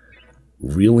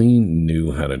 really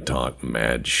knew how to talk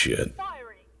mad shit.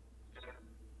 Firing.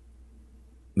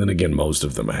 Then again, most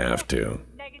of them have to.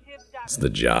 Negative It's damage. the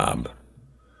job.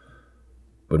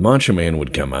 But Macho Man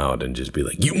would come out and just be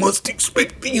like, "You must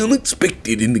expect the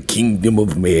unexpected in the kingdom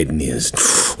of madness.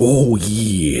 Oh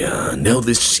yeah, now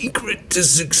the secret to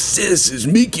success is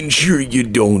making sure you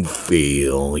don't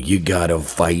fail. You gotta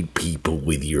fight people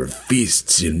with your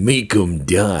fists and make them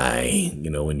die." You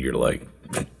know, and you're like,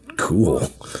 cool.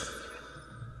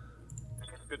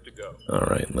 Good to go.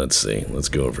 Alright, let's see. Let's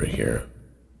go over here.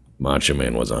 Macho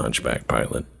Man was a hunchback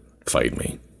pilot. Fight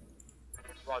me.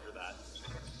 Roger that.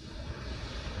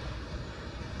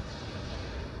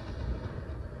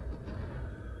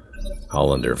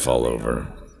 Hollander, fall over.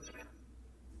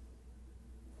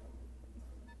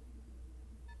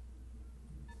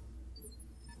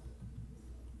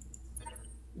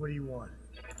 What do you want?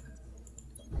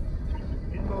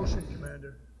 In motion,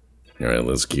 Commander. Alright,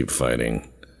 let's keep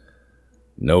fighting.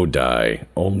 No die,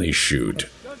 only shoot.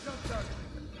 Guns up, Sergeant.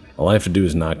 All I have to do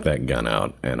is knock that gun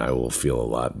out, and I will feel a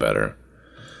lot better.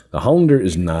 The Hollander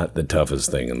is not the toughest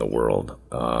thing in the world,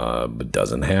 but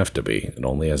doesn't have to be. It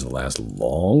only has to last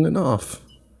long enough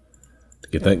to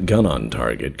get that gun on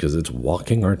target, because it's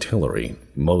walking artillery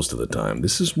most of the time.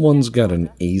 This one's got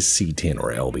an AC-10,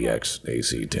 or LBX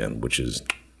AC-10, which is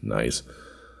nice.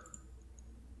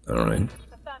 Alright.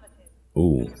 Affirmative.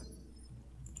 Ooh,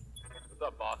 What's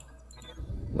up, boss?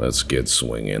 let's get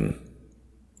swinging.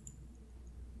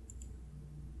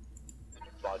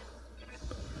 Roger.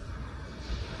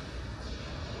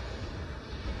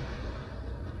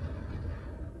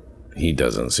 He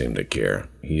doesn't seem to care.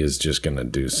 He is just gonna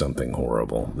do something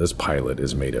horrible. This pilot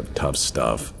is made of tough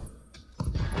stuff.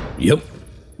 Yep.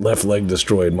 Left leg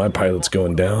destroyed. My pilot's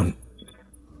going down.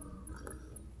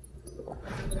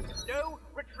 No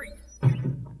retreat.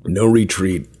 No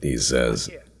retreat, he says.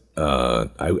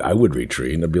 I would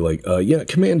retreat, and I'd be like, yeah,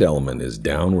 command element is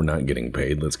down. We're not getting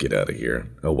paid. Let's get out of here.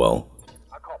 Oh, well.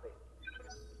 I copy.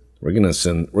 We're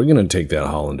gonna take that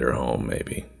Hollander home,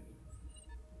 maybe.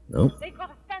 Nope. They've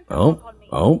got a sensor Oh, lock on me.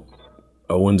 oh.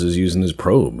 Owens is using his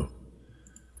probe.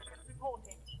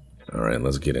 Reporting. Alright,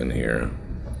 let's get in here.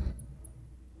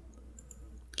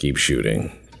 Keep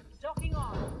shooting. Docking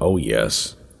on. Oh,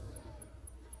 yes.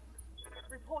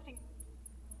 Reporting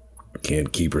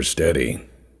Can't keep her steady.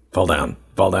 Fall down,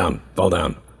 fall down, fall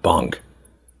down. Bonk.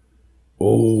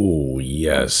 Oh,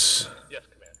 yes. Yes,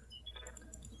 Commander.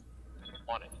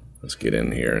 On it. Let's get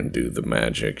in here and do the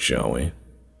magic, shall we?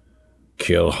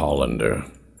 Kill Hollander.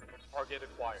 Target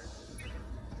acquired.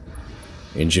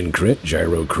 Engine crit,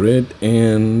 gyro crit,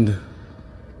 and...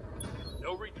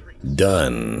 No retreat.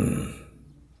 done.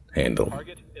 Handle.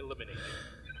 Target eliminated.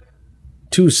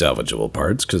 2 salvageable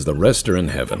parts, because the rest are in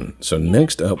heaven. So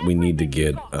next up we need to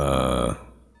get, oh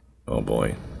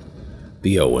boy.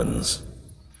 The Owens.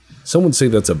 Some would say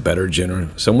that's a better Jenner.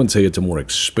 Some would say it's a more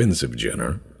expensive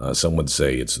Jenner. Some would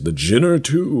say it's the Jenner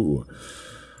 2.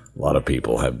 A lot of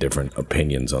people have different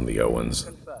opinions on the Owens.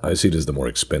 I see it as the more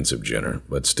expensive Jenner,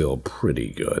 but still pretty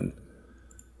good.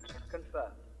 Confirmed.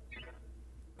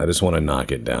 Uh, I just want to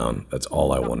knock it down. That's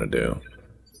all I want to do.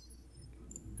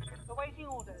 Awaiting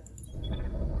orders.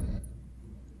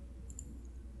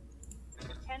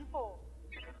 10-4.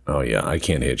 Oh yeah, I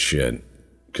can't hit shit.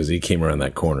 Because he came around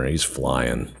that corner. He's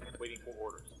flying. Waiting for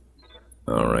orders.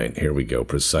 Alright, here we go.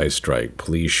 Precise strike.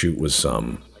 Please shoot with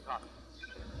some. I copy.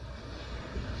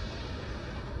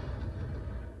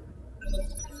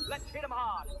 Let's hit him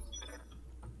hard.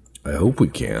 I hope we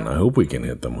can. I hope we can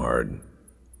hit them hard.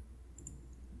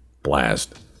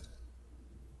 Blast.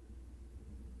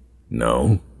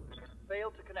 No.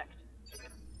 Failed to connect.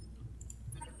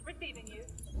 Receiving you.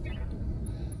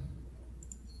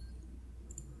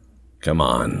 Come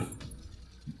on.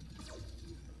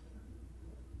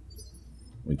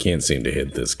 We can't seem to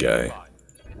hit this guy.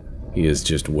 He is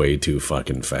just way too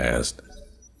fucking fast.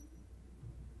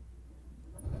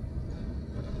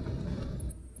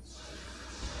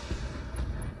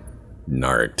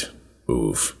 Narked.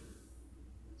 Oof.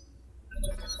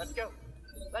 Let's go.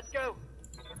 Let's go.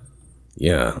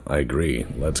 Yeah, I agree.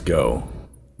 Let's go.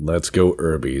 Let's go,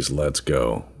 Irbies. Let's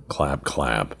go. Clap,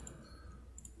 clap.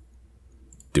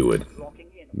 Do it. Locking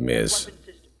in. Miss. Weapon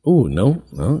system. Ooh, no.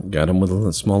 Well, got him with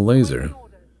a small laser. Awaiting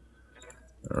orders.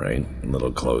 Alright, a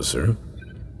little closer.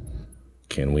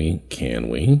 Can we? Can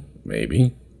we?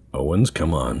 Maybe. Owens,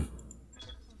 come on.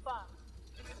 Confirmed.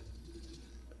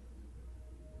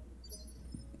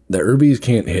 The Irbies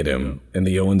can't hit him, and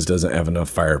the Owens doesn't have enough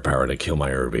firepower to kill my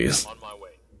Irbies. On my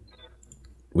way.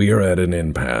 We are at an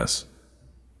impasse.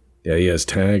 Yeah, he has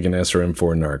tag and SRM-4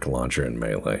 narc launcher in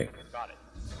melee. Got it.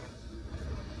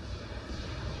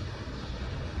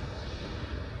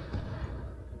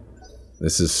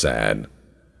 This is sad.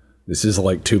 This is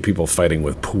like 2 people fighting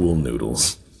with pool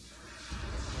noodles.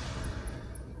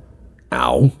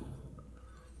 Ow.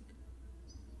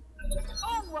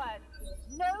 Onward.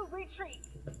 No retreat.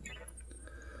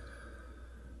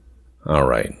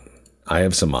 Alright. I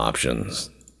have some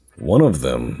options. One of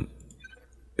them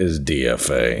is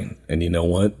DFA. And you know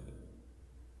what?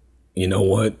 You know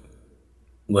what?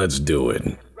 Let's do it.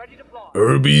 Ready to fly.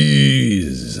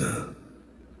 Irbies!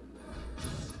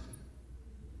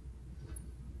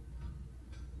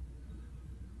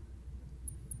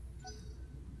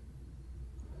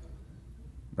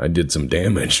 I did some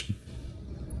damage.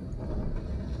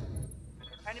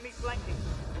 Enemy flanking.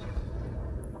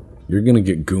 You're gonna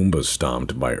get Goomba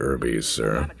stomped by Irbies,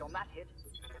 sir. Damage on that hit.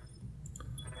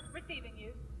 Receiving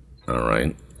you.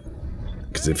 Alright.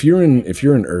 Because if you're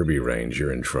in Irby range,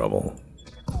 you're in trouble.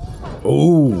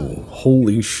 Oh,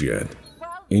 holy shit.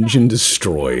 Well, Engine done.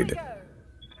 destroyed. Here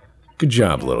we go. Good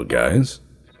job, little guys.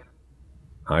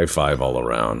 High five all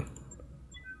around.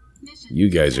 You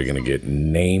guys are gonna get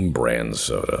name brand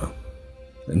soda.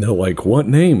 And they're like, what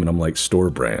name? And I'm like, store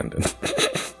brand. And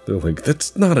they're like,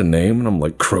 that's not a name. And I'm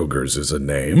like, Kroger's is a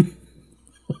name.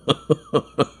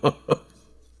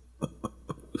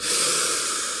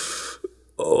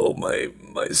 Oh, my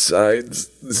sides.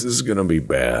 This is gonna be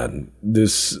bad.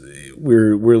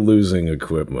 We're losing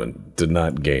equipment to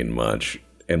not gain much.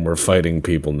 And we're fighting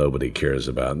people nobody cares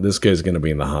about. This guy's gonna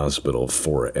be in the hospital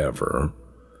forever.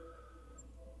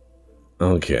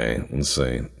 Okay, let's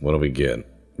see. What do we get?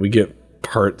 We get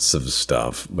parts of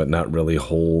stuff, but not really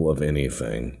whole of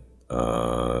anything.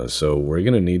 So we're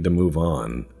gonna need to move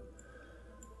on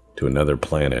to another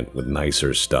planet with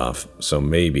nicer stuff. So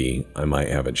maybe I might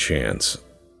have a chance.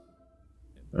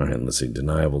 Alright, let's see.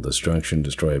 Deniable destruction,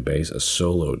 destroy a base, a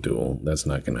solo duel. That's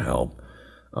not gonna help.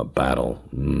 A battle.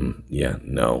 Yeah,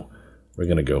 no. We're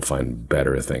gonna go find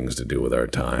better things to do with our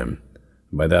time.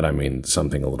 By that I mean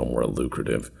something a little more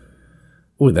lucrative.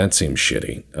 Ooh, that seems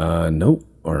shitty. Nope.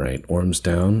 Alright, Orms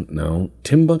down. No.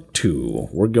 Timbuktu.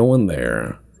 We're going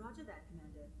there. Roger that,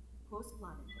 Commander. Course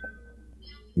plotted.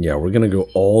 Yeah, we're gonna go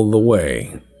all the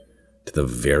way to the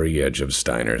very edge of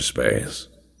Steiner space.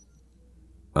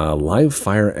 Live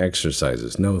fire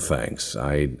exercises. No thanks.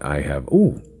 I have...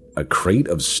 Ooh, a crate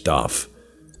of stuff.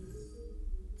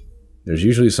 There's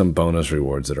usually some bonus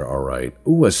rewards that are alright.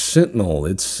 Ooh, a sentinel.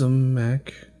 It's a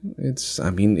mech. It's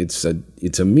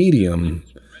a medium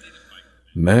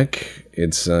mech.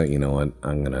 It's, you know what?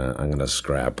 I'm gonna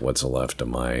scrap what's left of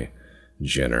my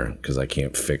Jenner, because I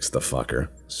can't fix the fucker.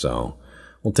 So,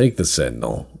 we'll take the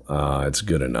sentinel. It's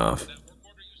good enough.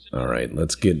 Alright,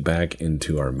 let's get back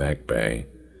into our mech bay.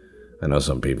 I know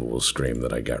some people will scream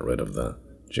that I got rid of the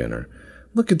Jenner.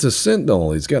 Look, it's a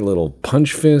sentinel. He's got a little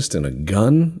punch fist and a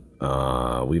gun.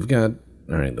 We've got...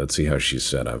 Alright, let's see how she's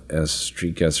set up.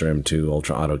 Streak SRM2,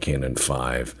 Ultra Autocannon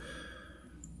 5.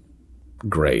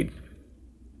 Great.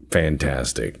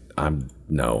 Fantastic.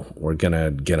 No, we're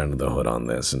gonna get under the hood on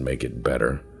this and make it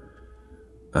better.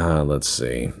 Let's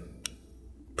see.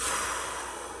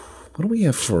 What do we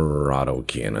have for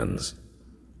autocannons?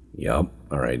 Yup.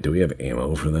 Alright, do we have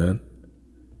ammo for that?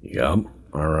 Yup.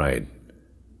 Alright.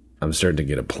 I'm starting to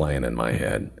get a plan in my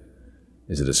head.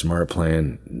 Is it a smart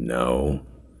plan? No.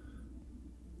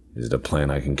 Is it a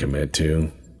plan I can commit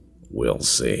to? We'll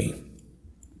see.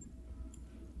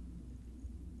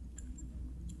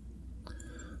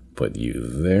 Put you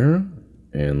there,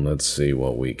 and let's see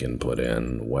what we can put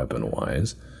in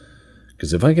weapon-wise.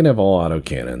 Because if I can have all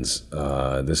autocannons,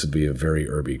 this would be a very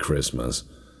herby Christmas.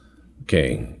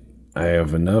 Okay, I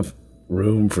have enough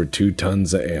room for 2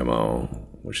 tons of ammo,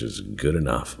 which is good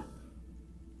enough.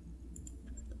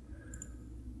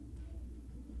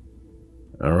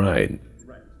 Alright.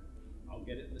 I'll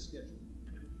get it in the schedule.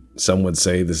 Some would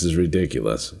say this is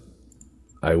ridiculous.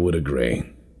 I would agree.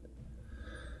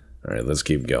 Alright, let's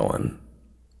keep going.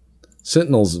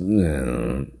 Sentinels,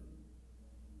 I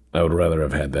would rather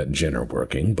have had that Jenner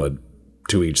working, but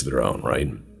to each their own, right?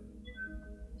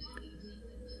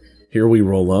 Here we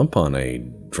roll up on a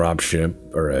dropship,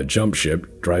 or a jump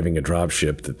ship, driving a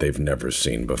dropship that they've never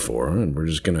seen before, and we're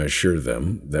just going to assure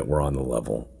them that we're on the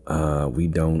level. We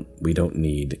don't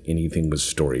need anything with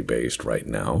story-based right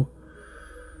now,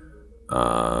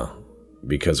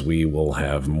 because we will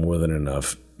have more than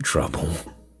enough trouble,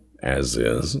 as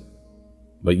is.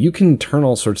 But you can turn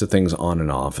all sorts of things on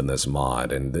and off in this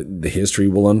mod, and the history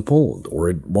will unfold, or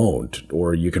it won't,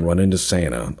 or you can run into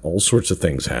Santa. All sorts of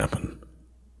things happen.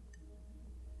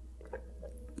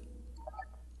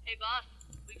 Hey boss,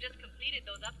 we've just completed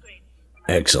those upgrades.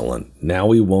 Excellent. Now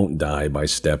we won't die by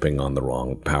stepping on the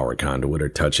wrong power conduit or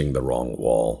touching the wrong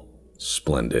wall.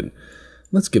 Splendid.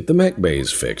 Let's get the mech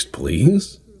bays fixed,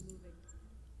 please.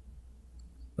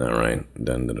 Alright.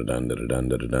 Dun dun dun dun dun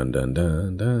dun dun dun dun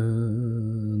dun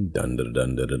dun dun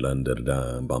dun dun dun dun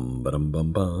dun bum bum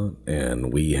bum bum.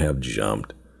 And we have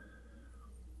jumped.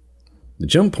 The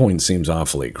jump point seems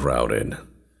awfully crowded.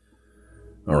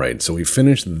 Alright, so we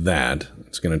finished that.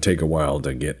 It's going to take a while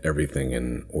to get everything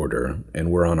in order, and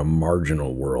we're on a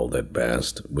marginal world at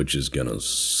best, which is going to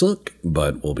suck,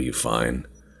 but we'll be fine.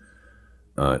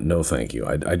 No thank you.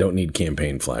 I don't need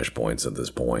campaign flashpoints at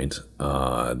this point.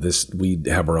 We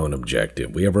have our own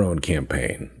objective. We have our own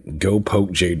campaign. Go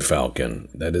poke Jade Falcon.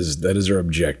 That is our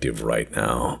objective right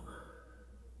now.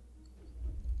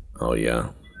 Oh yeah.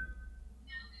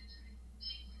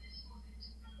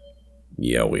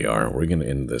 Yeah, we are. We're going to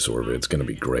end this orbit. It's going to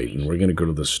be great. And we're going to go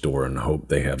to the store and hope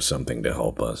they have something to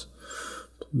help us.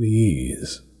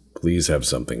 Please. Please have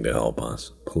something to help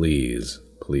us. Please.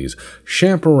 Please.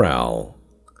 Chaparral.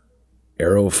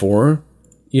 Arrow 4?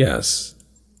 Yes.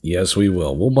 Yes, we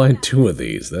will. We'll buy 2 of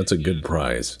these. That's a good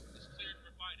price.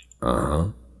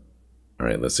 Uh-huh.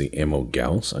 Alright, let's see. Ammo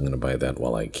Gauss. I'm going to buy that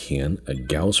while I can. A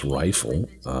Gauss rifle.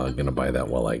 I'm going to buy that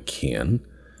while I can.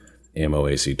 Ammo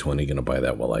AC-20, gonna buy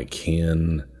that while I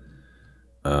can.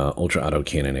 Ultra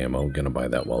Autocannon ammo, gonna buy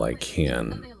that while I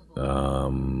can.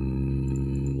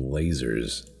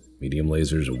 Lasers. Medium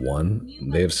lasers,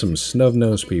 1. They have some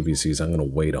snub-nosed PVCs, I'm gonna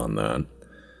wait on that.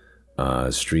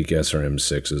 Streak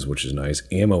SRM6s, which is nice.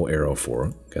 Ammo Arrow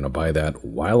 4, gonna buy that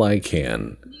while I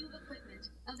can.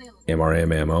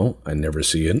 MRM ammo, I never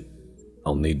see it.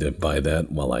 I'll need to buy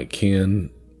that while I can.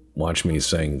 Watch me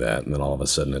saying that, and then all of a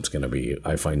sudden it's going to be,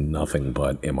 I find nothing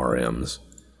but MRMs.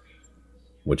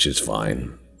 Which is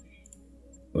fine.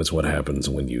 That's what happens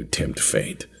when you tempt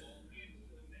fate.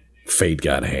 Fate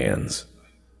got hands.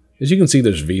 As you can see,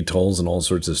 there's VTOLs and all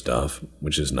sorts of stuff,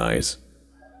 which is nice.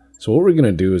 So what we're going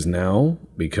to do is now,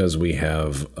 because we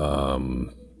have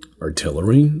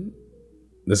artillery,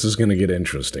 this is going to get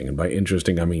interesting. And by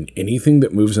interesting, I mean anything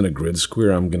that moves in a grid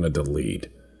square, I'm going to delete.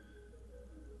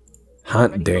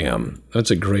 Hot damn. That's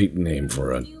a great name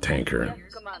for a tanker.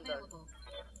 Commander.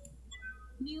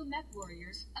 New mech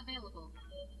warriors available.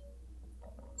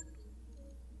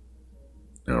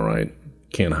 Alright.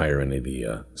 Can't hire any of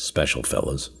the special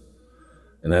fellas.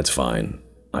 And that's fine.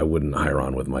 I wouldn't hire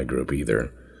on with my group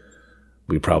either.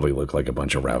 We probably look like a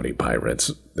bunch of rowdy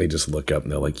pirates. They just look up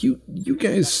and they're like, you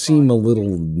guys seem a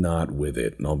little not with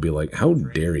it. And I'll be like, how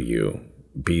dare you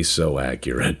be so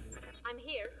accurate? I'm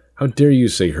here. How dare you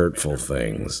say hurtful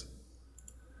things?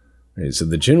 Right, so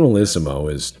the Generalissimo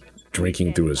is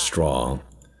drinking through a straw.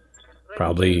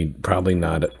 Probably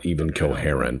not even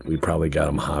coherent. We probably got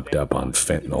him hopped up on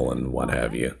fentanyl and what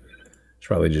have you. He's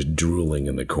probably just drooling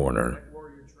in the corner.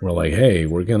 We're like, hey,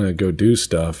 we're gonna go do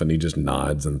stuff, and he just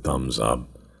nods and thumbs up.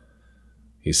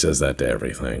 He says that to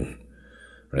everything.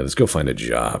 All right, let's go find a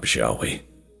job, shall we?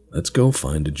 Let's go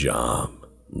find a job.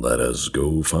 Let us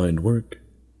go find work.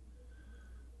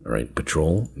 All right,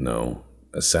 patrol? No.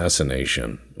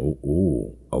 Assassination.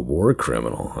 Ooh, a war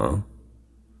criminal, huh?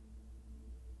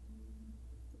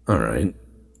 All right.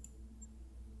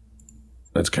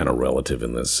 That's kind of relative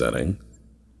in this setting.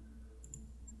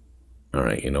 All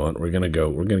right, you know what? We're gonna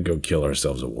go kill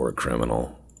ourselves a war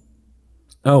criminal.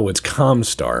 Oh, it's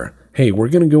Comstar. Hey, we're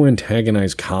gonna go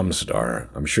antagonize Comstar.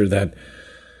 I'm sure that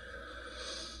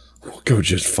will go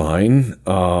just fine.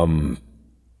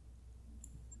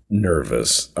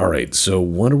 Nervous. All right, so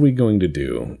what are we going to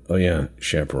do? Oh yeah,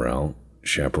 Chaparral.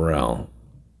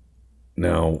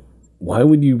 Now, why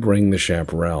would you bring the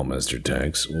Chaparral, Mr.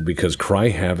 Tex? Well, because Cry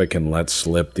Havoc and let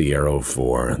slip the Arrow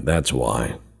 4. That's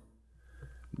why.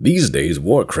 These days,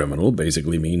 war criminal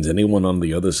basically means anyone on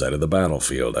the other side of the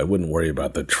battlefield. I wouldn't worry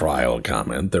about the trial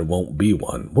comment. There won't be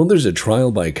one. Well, there's a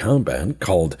trial by combat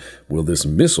called, will this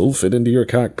missile fit into your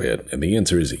cockpit? And the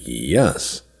answer is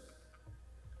yes.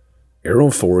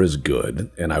 Arrow 4 is good,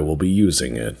 and I will be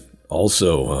using it.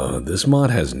 Also, this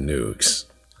mod has nukes.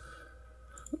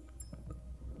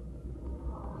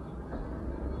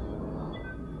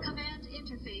 Command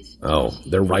interface. Oh,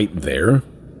 they're right there?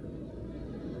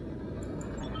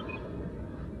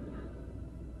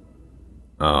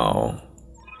 Oh.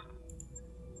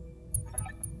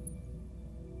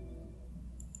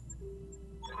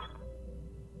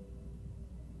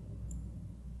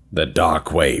 The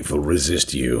dark wave will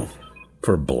resist you.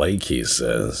 For Blake, he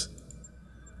says.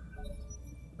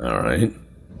 Alright.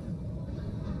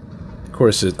 Of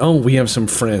course it... Oh, we have some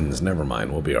friends. Never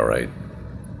mind, we'll be alright.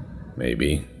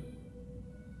 Maybe.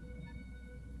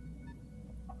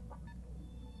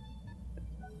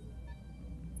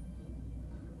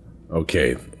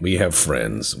 Okay, we have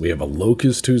friends. We have a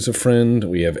Locust who's a friend.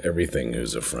 We have everything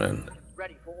who's a friend.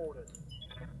 Ready for orders.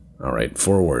 Alright,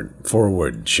 forward.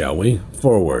 Forward, shall we?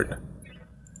 Forward.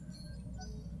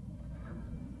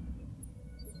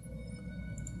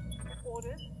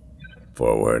 Orders.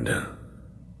 Forward.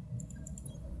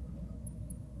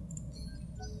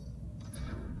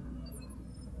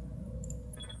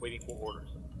 Waiting for orders.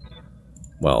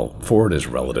 Well, forward is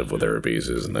relative with Arabies,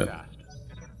 isn't it? Fast.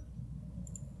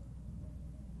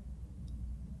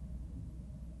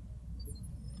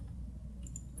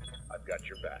 I've got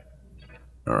your back.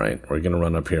 Alright, we're gonna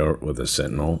run up here with a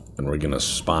sentinel, and we're gonna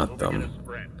spot them.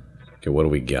 Sprint. Okay, what do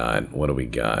we got? What do we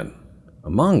got? A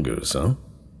mongoose, huh?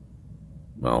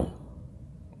 Well,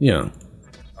 yeah.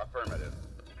 Affirmative.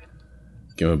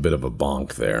 Give him a bit of a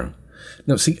bonk there.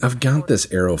 Now, see, I've got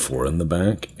this Arrow 4 in the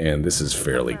back, and this is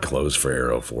fairly close for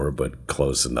Arrow 4, but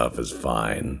close enough is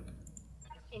fine.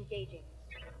 Engaging.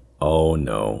 Oh,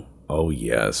 no. Oh,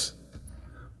 yes.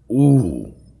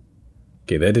 Ooh.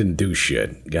 Okay, that didn't do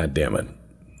shit. God damn it.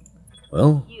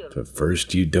 Well, if at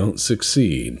first you don't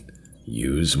succeed,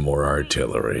 use more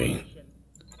artillery.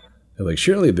 They're like,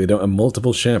 surely they don't have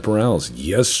multiple chaparrals.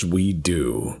 Yes, we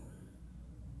do.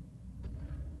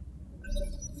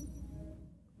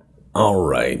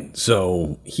 Alright,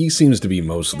 so he seems to be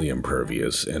mostly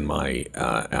impervious, and my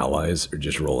allies are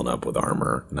just rolling up with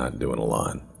armor, not doing a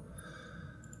lot.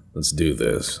 Let's do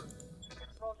this.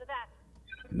 Roger that.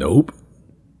 Nope.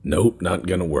 Nope, not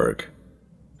gonna work.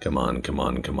 Come on, come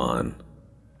on, come on.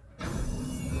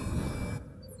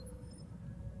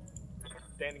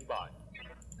 Standing by.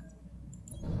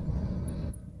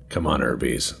 Come on,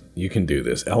 Herbies. You can do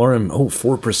this. LRM, oh,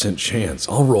 4% chance.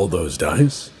 I'll roll those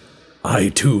dice. I,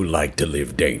 too, like to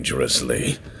live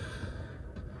dangerously.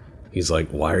 He's like,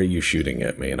 why are you shooting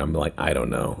at me? And I'm like, I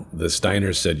don't know. The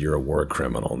Steiner said you're a war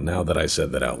criminal. Now that I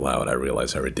said that out loud, I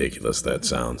realize how ridiculous that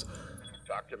sounds.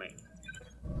 Talk to me.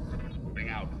 Moving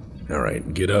out.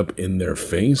 Alright, get up in their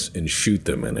face and shoot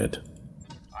them in it.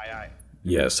 Aye, aye.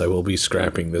 Yes, I will be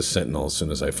scrapping this sentinel as soon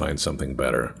as I find something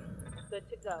better. Good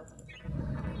to go.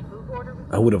 Move order.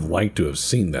 I would have liked to have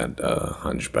seen that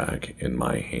hunchback in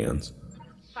my hands.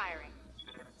 Firing.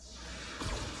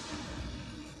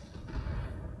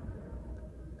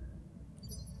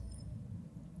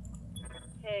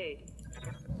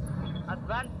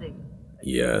 Advancing.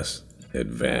 Yes,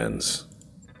 advance.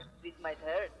 This might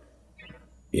hurt.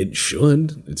 It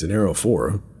should. It's an Arrow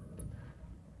 4.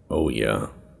 Oh, yeah.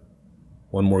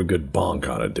 One more good bonk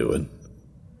ought to do it.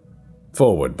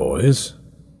 Forward, boys.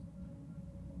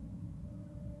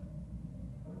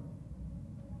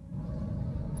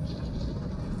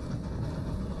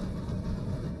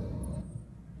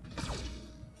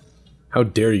 How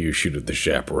dare you shoot at the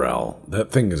chaparral?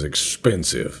 That thing is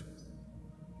expensive.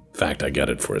 In fact, I got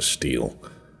it for a steal.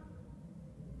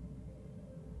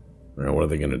 Alright, what are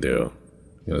they gonna do?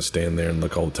 Gonna stand there and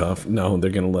look all tough? No, they're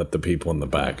gonna let the people in the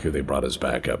back who they brought us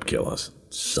back up kill us.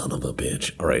 Son of a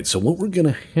bitch. Alright, so what we're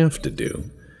gonna have to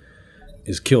do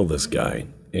is kill this guy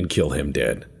and kill him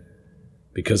dead.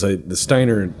 Because the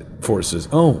Steiner forces...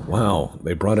 Oh, wow.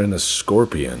 They brought in a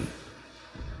scorpion.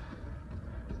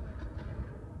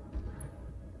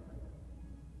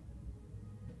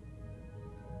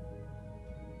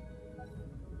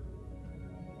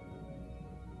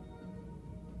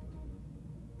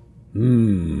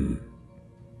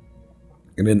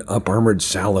 And an up-armored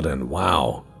Saladin.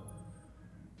 Wow.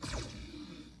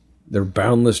 Their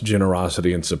boundless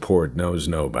generosity and support knows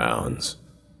no bounds.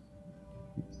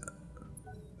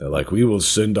 They're like, we will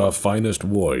send our finest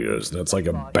warriors. That's like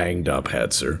a banged-up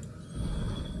Hetzer.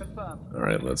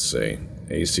 Alright, let's see.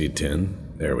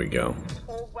 AC-10. There we go.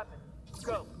 All weapons.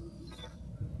 Go.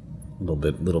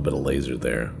 Little bit of laser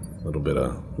there. Little bit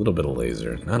of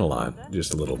laser. Not a lot,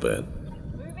 just a little bit.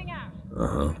 Moving out.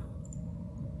 Uh-huh.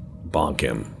 Bonk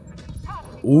him.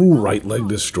 Ooh, right leg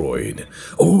destroyed.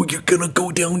 Oh, you're gonna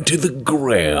go down to the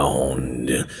ground.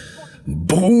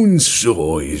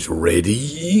 Bonesaw is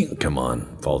ready. Come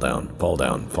on. Fall down, fall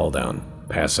down, fall down.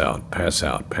 Pass out, pass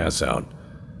out, pass out.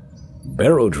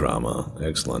 Barodrama.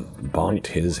 Excellent. Bonked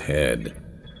his head.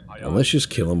 Now let's just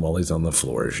kill him while he's on the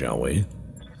floor, shall we?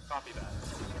 Copy that.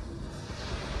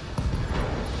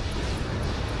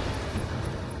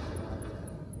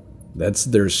 That's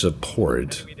their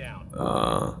support. Me down.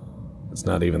 It's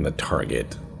not even the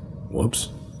target. Whoops.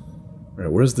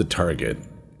 Alright, where's the target?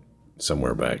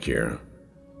 Somewhere back here.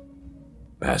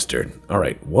 Bastard.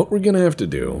 Alright, what we're gonna have to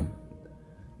do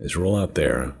is roll out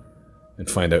there and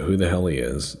find out who the hell he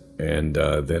is, and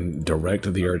then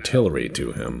direct the artillery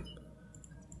to him.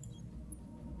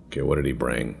 Okay, what did he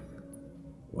bring?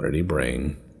 What did he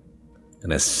bring?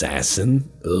 An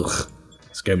assassin? Ugh.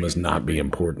 This guy must not be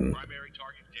important. Primary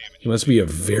target damage. He must be a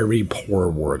very poor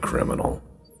war criminal.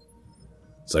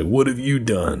 It's like, what have you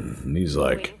done? And he's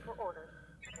like, Waiting for orders.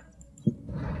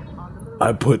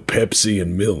 I put Pepsi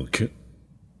in milk. And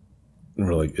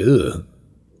we're like, ugh.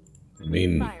 I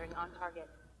mean, Firing on target.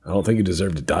 I don't think you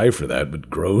deserve to die for that, but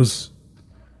gross.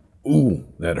 Ooh,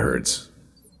 that hurts.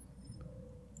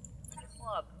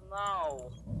 What?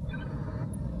 No.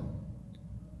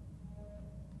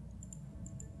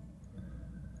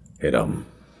 Hit him.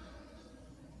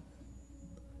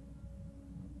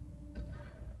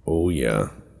 Oh, yeah.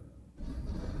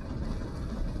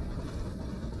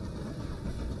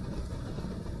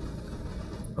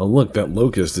 Oh, look, that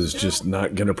locust is just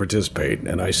not going to participate,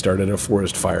 and I started a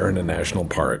forest fire in a national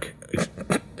park.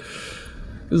 This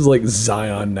is like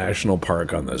Zion National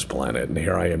Park on this planet, and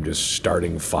here I am just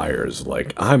starting fires.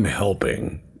 Like, I'm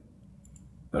helping.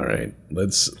 Alright,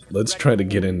 let's try to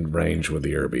get in range with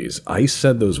the Irbies. I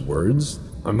said those words?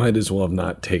 I might as well have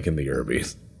not taken the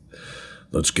Irbies.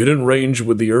 Let's get in range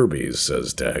with the Irbies,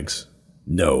 says Tex.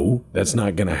 No, that's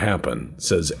not gonna happen,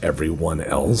 says everyone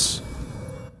else.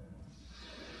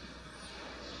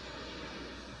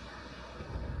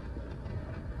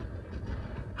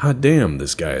 Hot damn,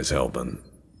 this guy is helping.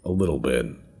 A little bit.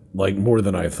 Like, more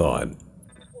than I thought.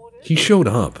 He showed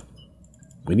up.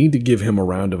 We need to give him a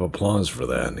round of applause for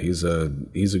that. He's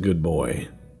a good boy.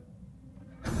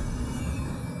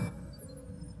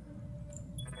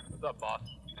 What's up, boss?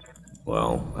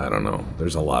 Well, I don't know.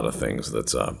 There's a lot of things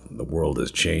that's up. The world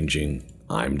is changing.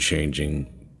 I'm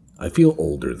changing. I feel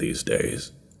older these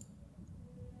days.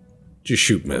 Just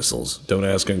shoot missiles. Don't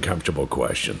ask uncomfortable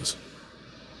questions.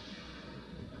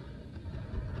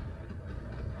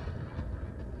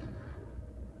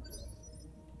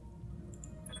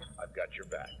 I've got your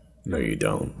back. No, you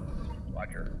don't.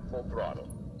 Roger. Full throttle.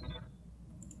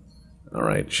 All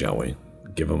right, shall we?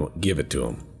 Give it to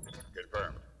him.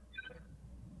 Confirmed.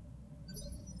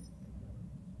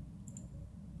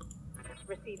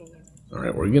 Receiving you. All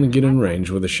right, we're gonna get in range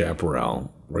with a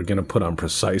chaparral. We're gonna put on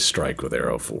precise strike with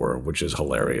Arrow 4, which is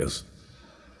hilarious.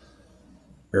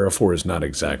 Arrow 4 is not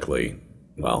exactly,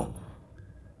 well,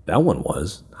 that one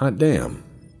was. Hot damn.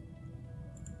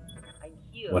 I'm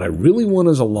here. What I really want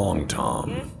is a long tom.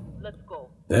 Yes, let's go.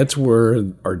 That's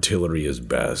where artillery is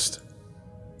best.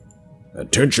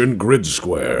 Attention grid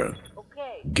square.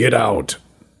 Okay. Get out.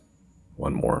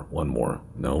 One more.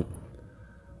 No.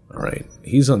 Alright.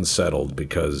 He's unsettled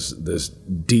because this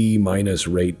D-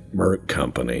 rate Merc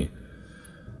company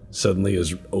suddenly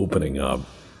is opening up.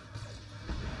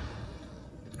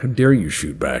 How dare you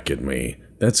shoot back at me?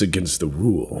 That's against the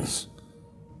rules.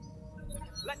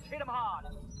 Let's hit him hard.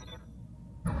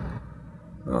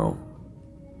 Oh.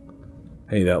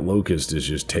 Hey, that Locust is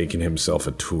just taking himself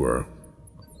a tour.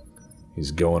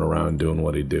 He's going around doing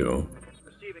what he do.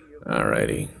 Receiving you.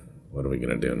 Alrighty. What are we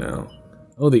gonna do now?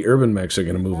 Oh, the urban mechs are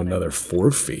gonna move another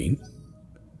 4 feet.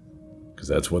 Because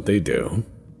that's what they do.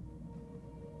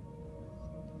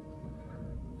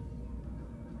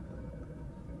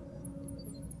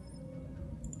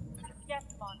 Yes,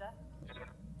 Commander.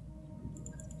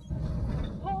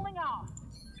 Pulling off.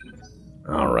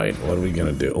 Alright, what are we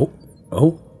gonna do?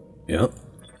 Oh, yeah.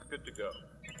 Good to go.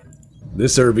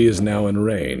 This Irby is now in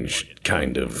range,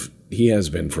 kind of. He has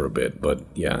been for a bit, but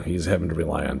yeah, he's having to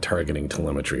rely on targeting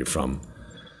telemetry from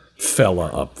fella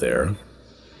up there.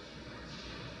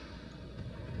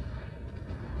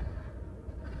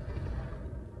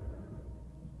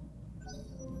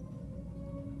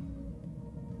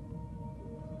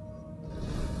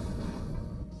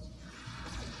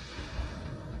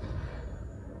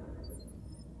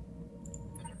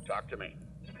 Talk to me.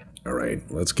 Alright,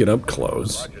 let's get up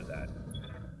close. Roger that.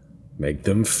 Make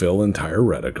them fill entire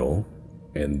reticle,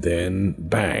 and then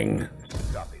bang.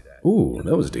 Copy that. Ooh,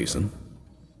 that was decent.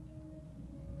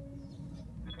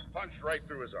 Punched right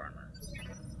through his armor.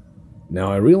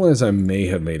 Now, I realize I may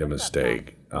have made a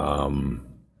mistake.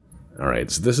 Alright,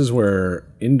 so this is where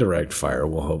indirect fire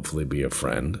will hopefully be a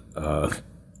friend.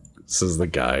 Says the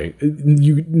guy.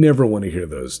 You never want to hear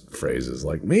those phrases,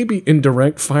 like, maybe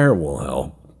indirect fire will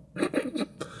help.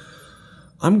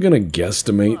 I'm gonna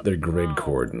guesstimate their grid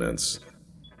coordinates.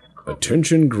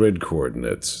 Attention grid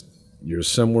coordinates. You're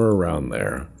somewhere around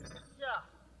there.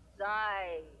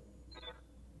 Die.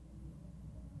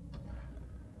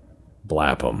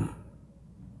 Blap 'em.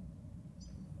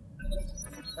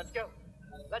 Let's go.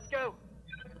 Let's go.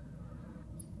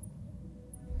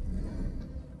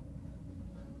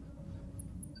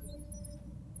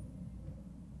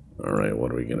 Alright,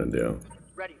 what are we gonna do?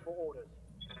 Ready for orders.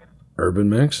 Urban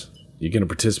mechs? You gonna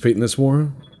participate in this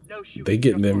war? No shooting. They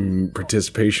get them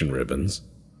participation ribbons.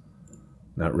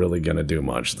 Not really gonna do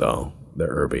much, though.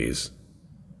 They're Urbies.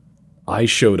 I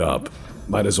showed up.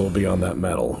 Might as well be on that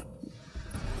medal.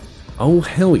 Oh,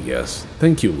 hell yes.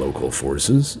 Thank you, local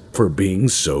forces, for being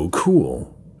so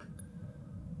cool.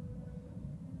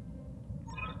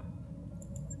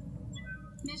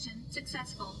 Mission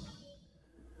successful.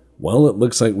 Well, it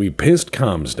looks like we pissed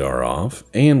Comstar off,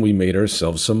 and we made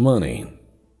ourselves some money.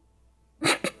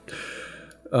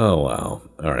 Oh, wow.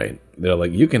 Alright. They're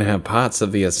like, you can have pots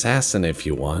of the assassin if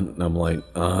you want. And I'm like,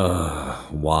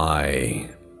 why?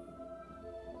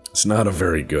 It's not a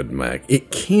very good mech. It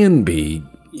can be,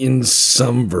 in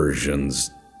some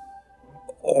versions,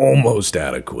 almost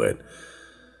adequate.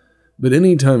 But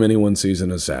anytime anyone sees an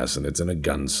assassin, it's in a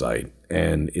gun sight,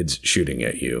 and it's shooting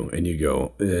at you, and you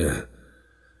go,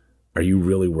 are you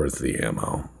really worth the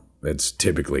ammo? That's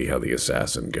typically how the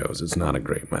assassin goes. It's not a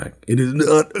great mech. It is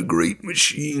not a great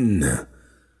machine.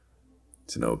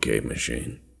 It's an okay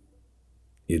machine.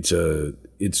 It's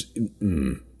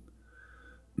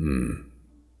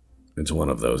one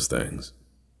of those things.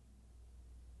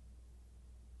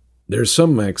 There's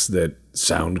some mechs that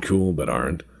sound cool but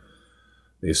aren't.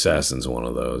 The assassin's one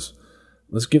of those.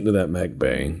 Let's get into that mech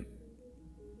bay.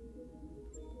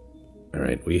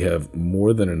 Alright, we have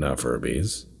more than enough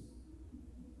Urbies.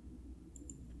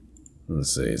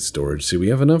 Let's see, storage. See, we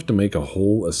have enough to make a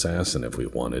whole assassin if we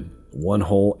wanted. One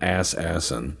whole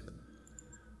assassin.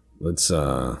 Let's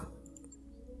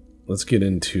get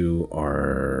into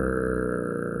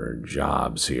our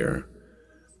jobs here.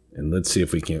 And let's see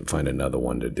if we can't find another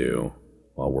one to do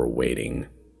while we're waiting.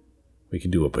 We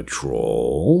can do a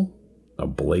patrol. A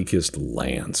Blakist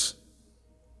Lance.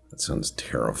 That sounds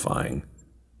terrifying.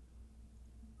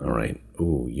 Alright.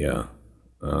 Ooh, yeah.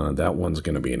 That one's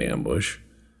going to be an ambush.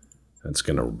 That's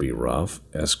going to be rough.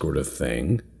 Escort a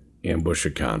thing. Ambush a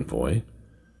convoy.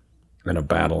 And a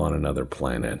battle on another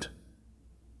planet.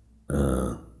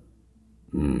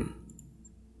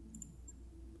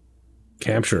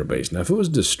 Capture a base. Now, if it was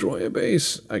destroy a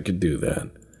base, I could do that.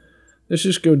 Let's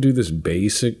just go do this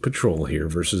basic patrol here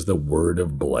versus the Word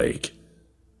of Blake.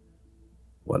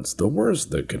 What's the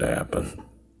worst that could happen?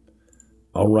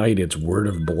 Alright, it's Word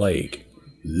of Blake.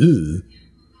 Ugh.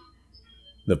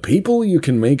 The people you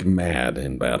can make mad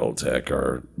in Battletech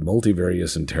are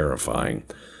multivarious and terrifying.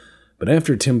 But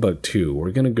after Timbuktu, we're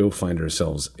going to go find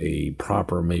ourselves a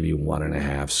proper maybe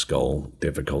 1.5 skull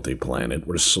difficulty planet.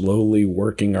 We're slowly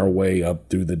working our way up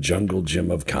through the jungle gym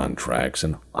of contracts,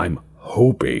 and I'm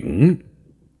hoping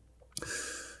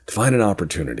to find an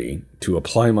opportunity to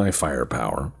apply my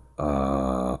firepower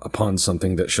upon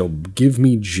something that shall give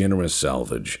me generous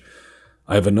salvage.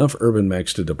 I have enough urban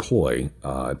mechs to deploy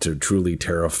to truly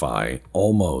terrify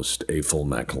almost a full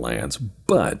mech lance,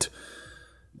 but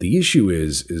the issue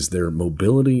is their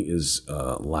mobility is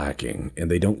lacking, and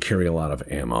they don't carry a lot of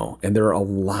ammo, and there are a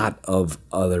lot of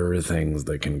other things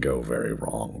that can go very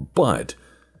wrong. But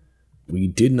we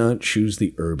did not choose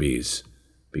the Urbies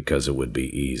because it would be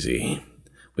easy.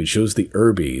 We chose the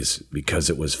Urbies because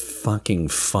it was fucking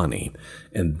funny,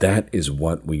 and that is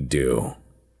what we do.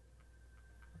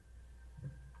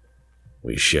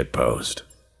 We shitpost.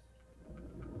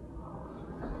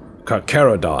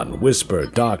 Carcharodon, Whisper,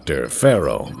 Doctor,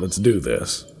 Pharaoh, let's do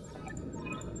this.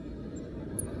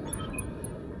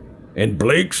 In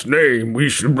Blake's name, we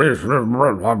should...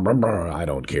 I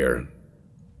don't care.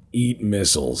 Eat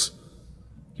missiles.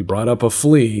 He brought up a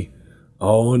flea.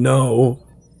 Oh no.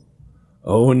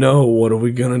 Oh no, what are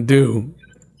we gonna do?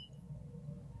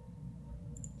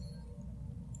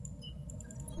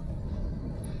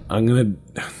 I'm gonna...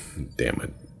 Damn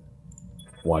it.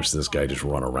 Watch this guy just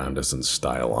run around us in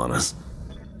style on us.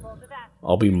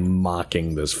 I'll be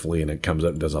mocking this flea and it comes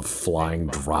up and does a flying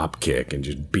drop kick and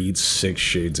just beats 6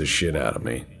 shades of shit out of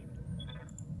me.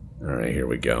 Alright, here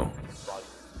we go.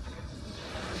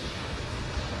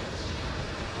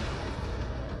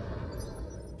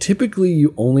 Typically,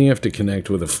 you only have to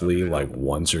connect with a flea like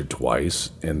once or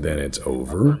twice, and then it's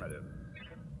over.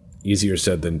 Easier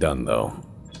said than done, though.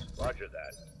 Roger that.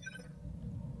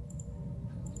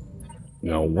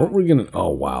 Now, what we're gonna... Oh,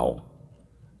 wow.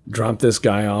 Drop this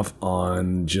guy off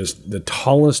on just the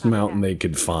tallest mountain they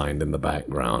could find in the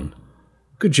background.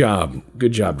 Good job.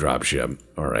 Good job, dropship.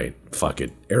 Alright, fuck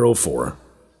it. Arrow 4.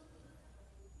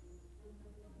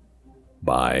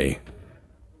 Bye.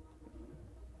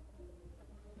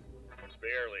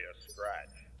 Barely a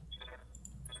scratch.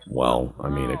 Well, I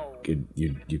mean,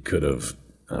 you could have...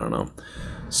 I don't know.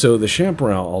 So the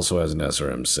Chaparral also has an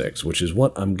SRM-6, which is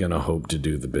what I'm gonna hope to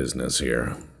do the business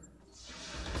here.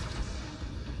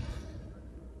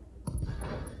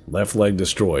 Left leg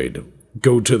destroyed.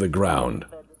 Go to the ground.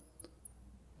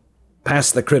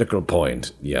 Past the critical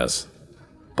point. Yes.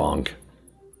 Bonk.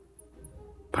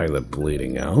 Pilot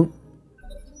bleeding out.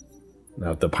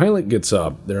 Now, if the pilot gets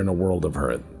up, they're in a world of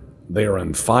hurt. They are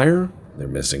on fire. They're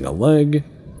missing a leg.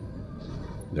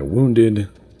 They're wounded.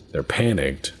 They're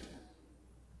panicked.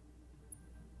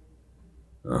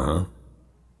 Uh-huh.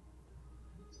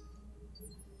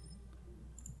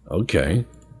 Okay.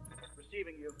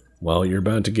 Receiving you. Well, you're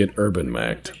about to get urban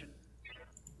mech'd.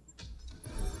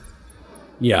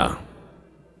 Yeah.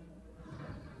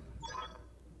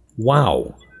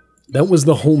 Wow. That was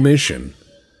the whole mission.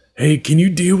 Hey, can you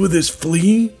deal with this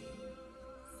flea?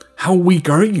 How weak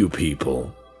are you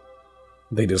people?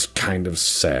 They just kind of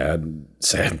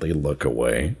sadly look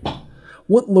away.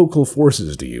 What local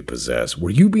forces do you possess? Were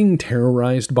you being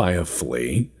terrorized by a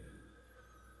flea?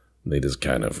 They just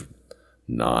kind of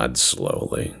nod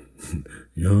slowly.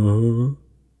 Yeah.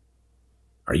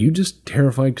 Are you just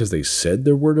terrified because they said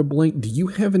they're word of Blake? Do you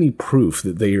have any proof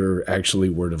that they are actually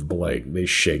word of Blake? They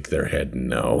shake their head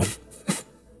no.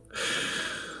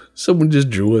 Someone just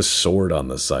drew a sword on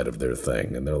the side of their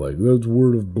thing, and they're like, that's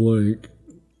word of Blake.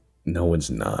 No, it's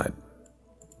not.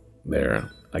 There.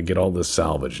 I get all this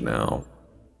salvage now.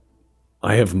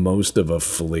 I have most of a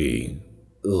flea.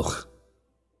 Ugh.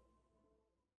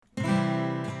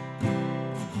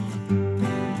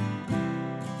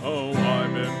 Oh, I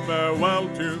bid farewell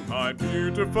to my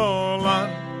beautiful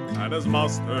land, and as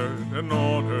mustered and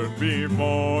ordered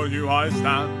before you I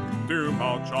stand, to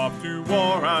march off to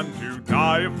war and to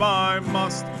die if I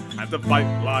must, and to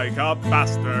fight like a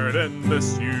bastard, in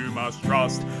this you must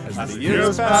trust. As the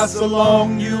years pass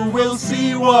along, you will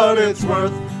see what it's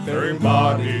worth, bearing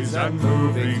bodies and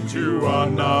moving to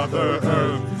another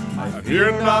earth. I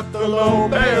fear not the low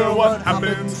bear what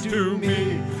happens to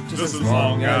me, just as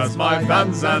long as my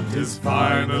Van Zandt is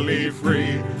finally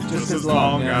free, just as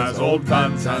long as old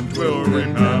Van Zandt will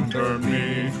remember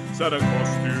me. Set a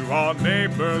course to our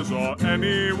neighbors or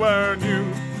anywhere new,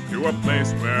 to a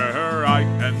place where I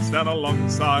can stand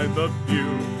alongside the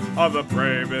few of the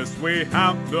bravest we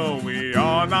have, though we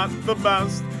are not the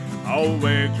best. I'll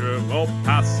wager we'll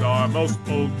pass our most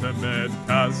ultimate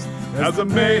test, as the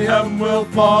mayhem will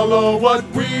follow what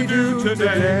we do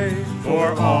today,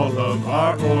 for all of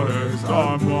our orders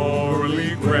are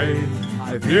morally great.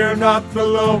 I fear not the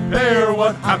low pay or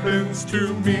what happens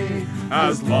to me,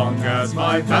 as long as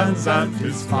my Van Zandt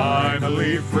is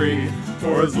finally free,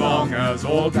 for as long as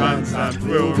old Van Zandt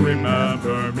will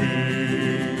remember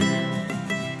me.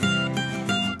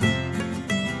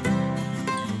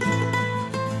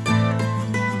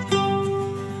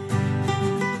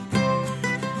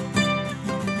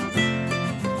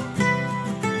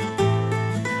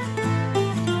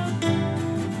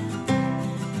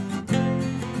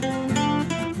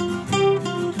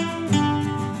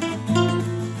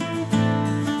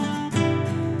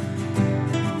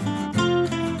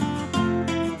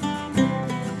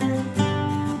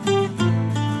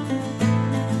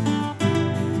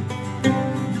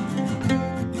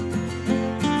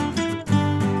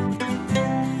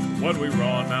 When we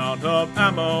run out of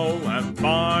ammo and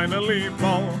finally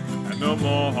fall, and no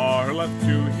more are left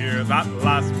to hear that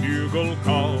last bugle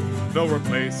call, they'll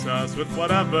replace us with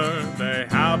whatever they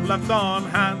have left on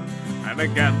hand, and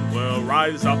again we'll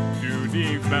rise up to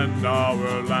defend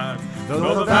our land.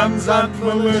 Though the Van Zandt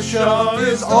militia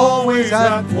is always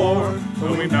at war,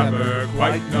 but we never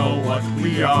quite know what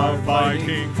we are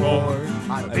fighting for.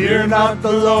 I fear not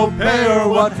the low pay or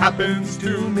what happens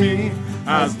to me,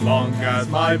 as long as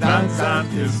my Van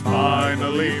Zandt is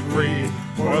finally free,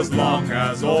 for as long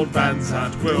as old Van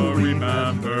Zandt will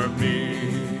remember me.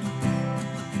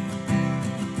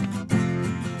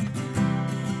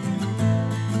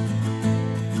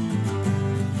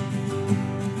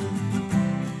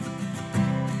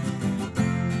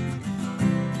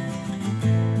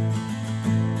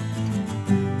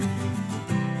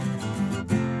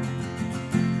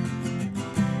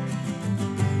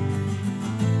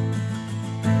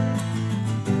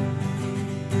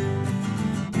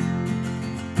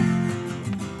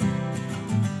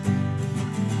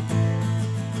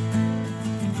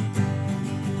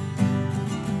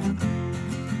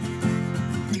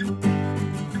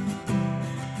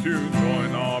 To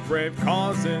join our brave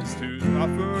causes, to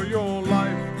offer your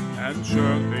life, and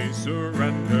surely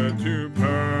surrender to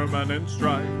permanent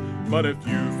strife. But if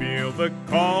you feel the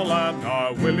call and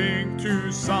are willing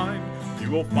to sign,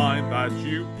 you will find that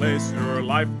you place your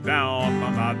life down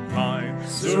on that line.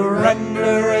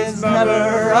 Surrender is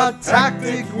never a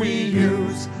tactic we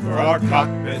use, for our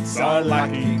cockpits are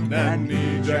lacking an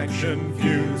ejection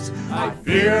fuse. I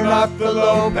fear not the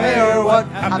low pay or what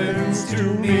happens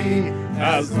to me,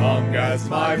 as long as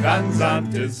my Van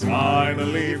Zandt is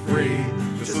finally free,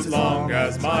 just as long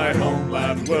as my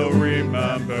homeland will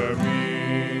remember me.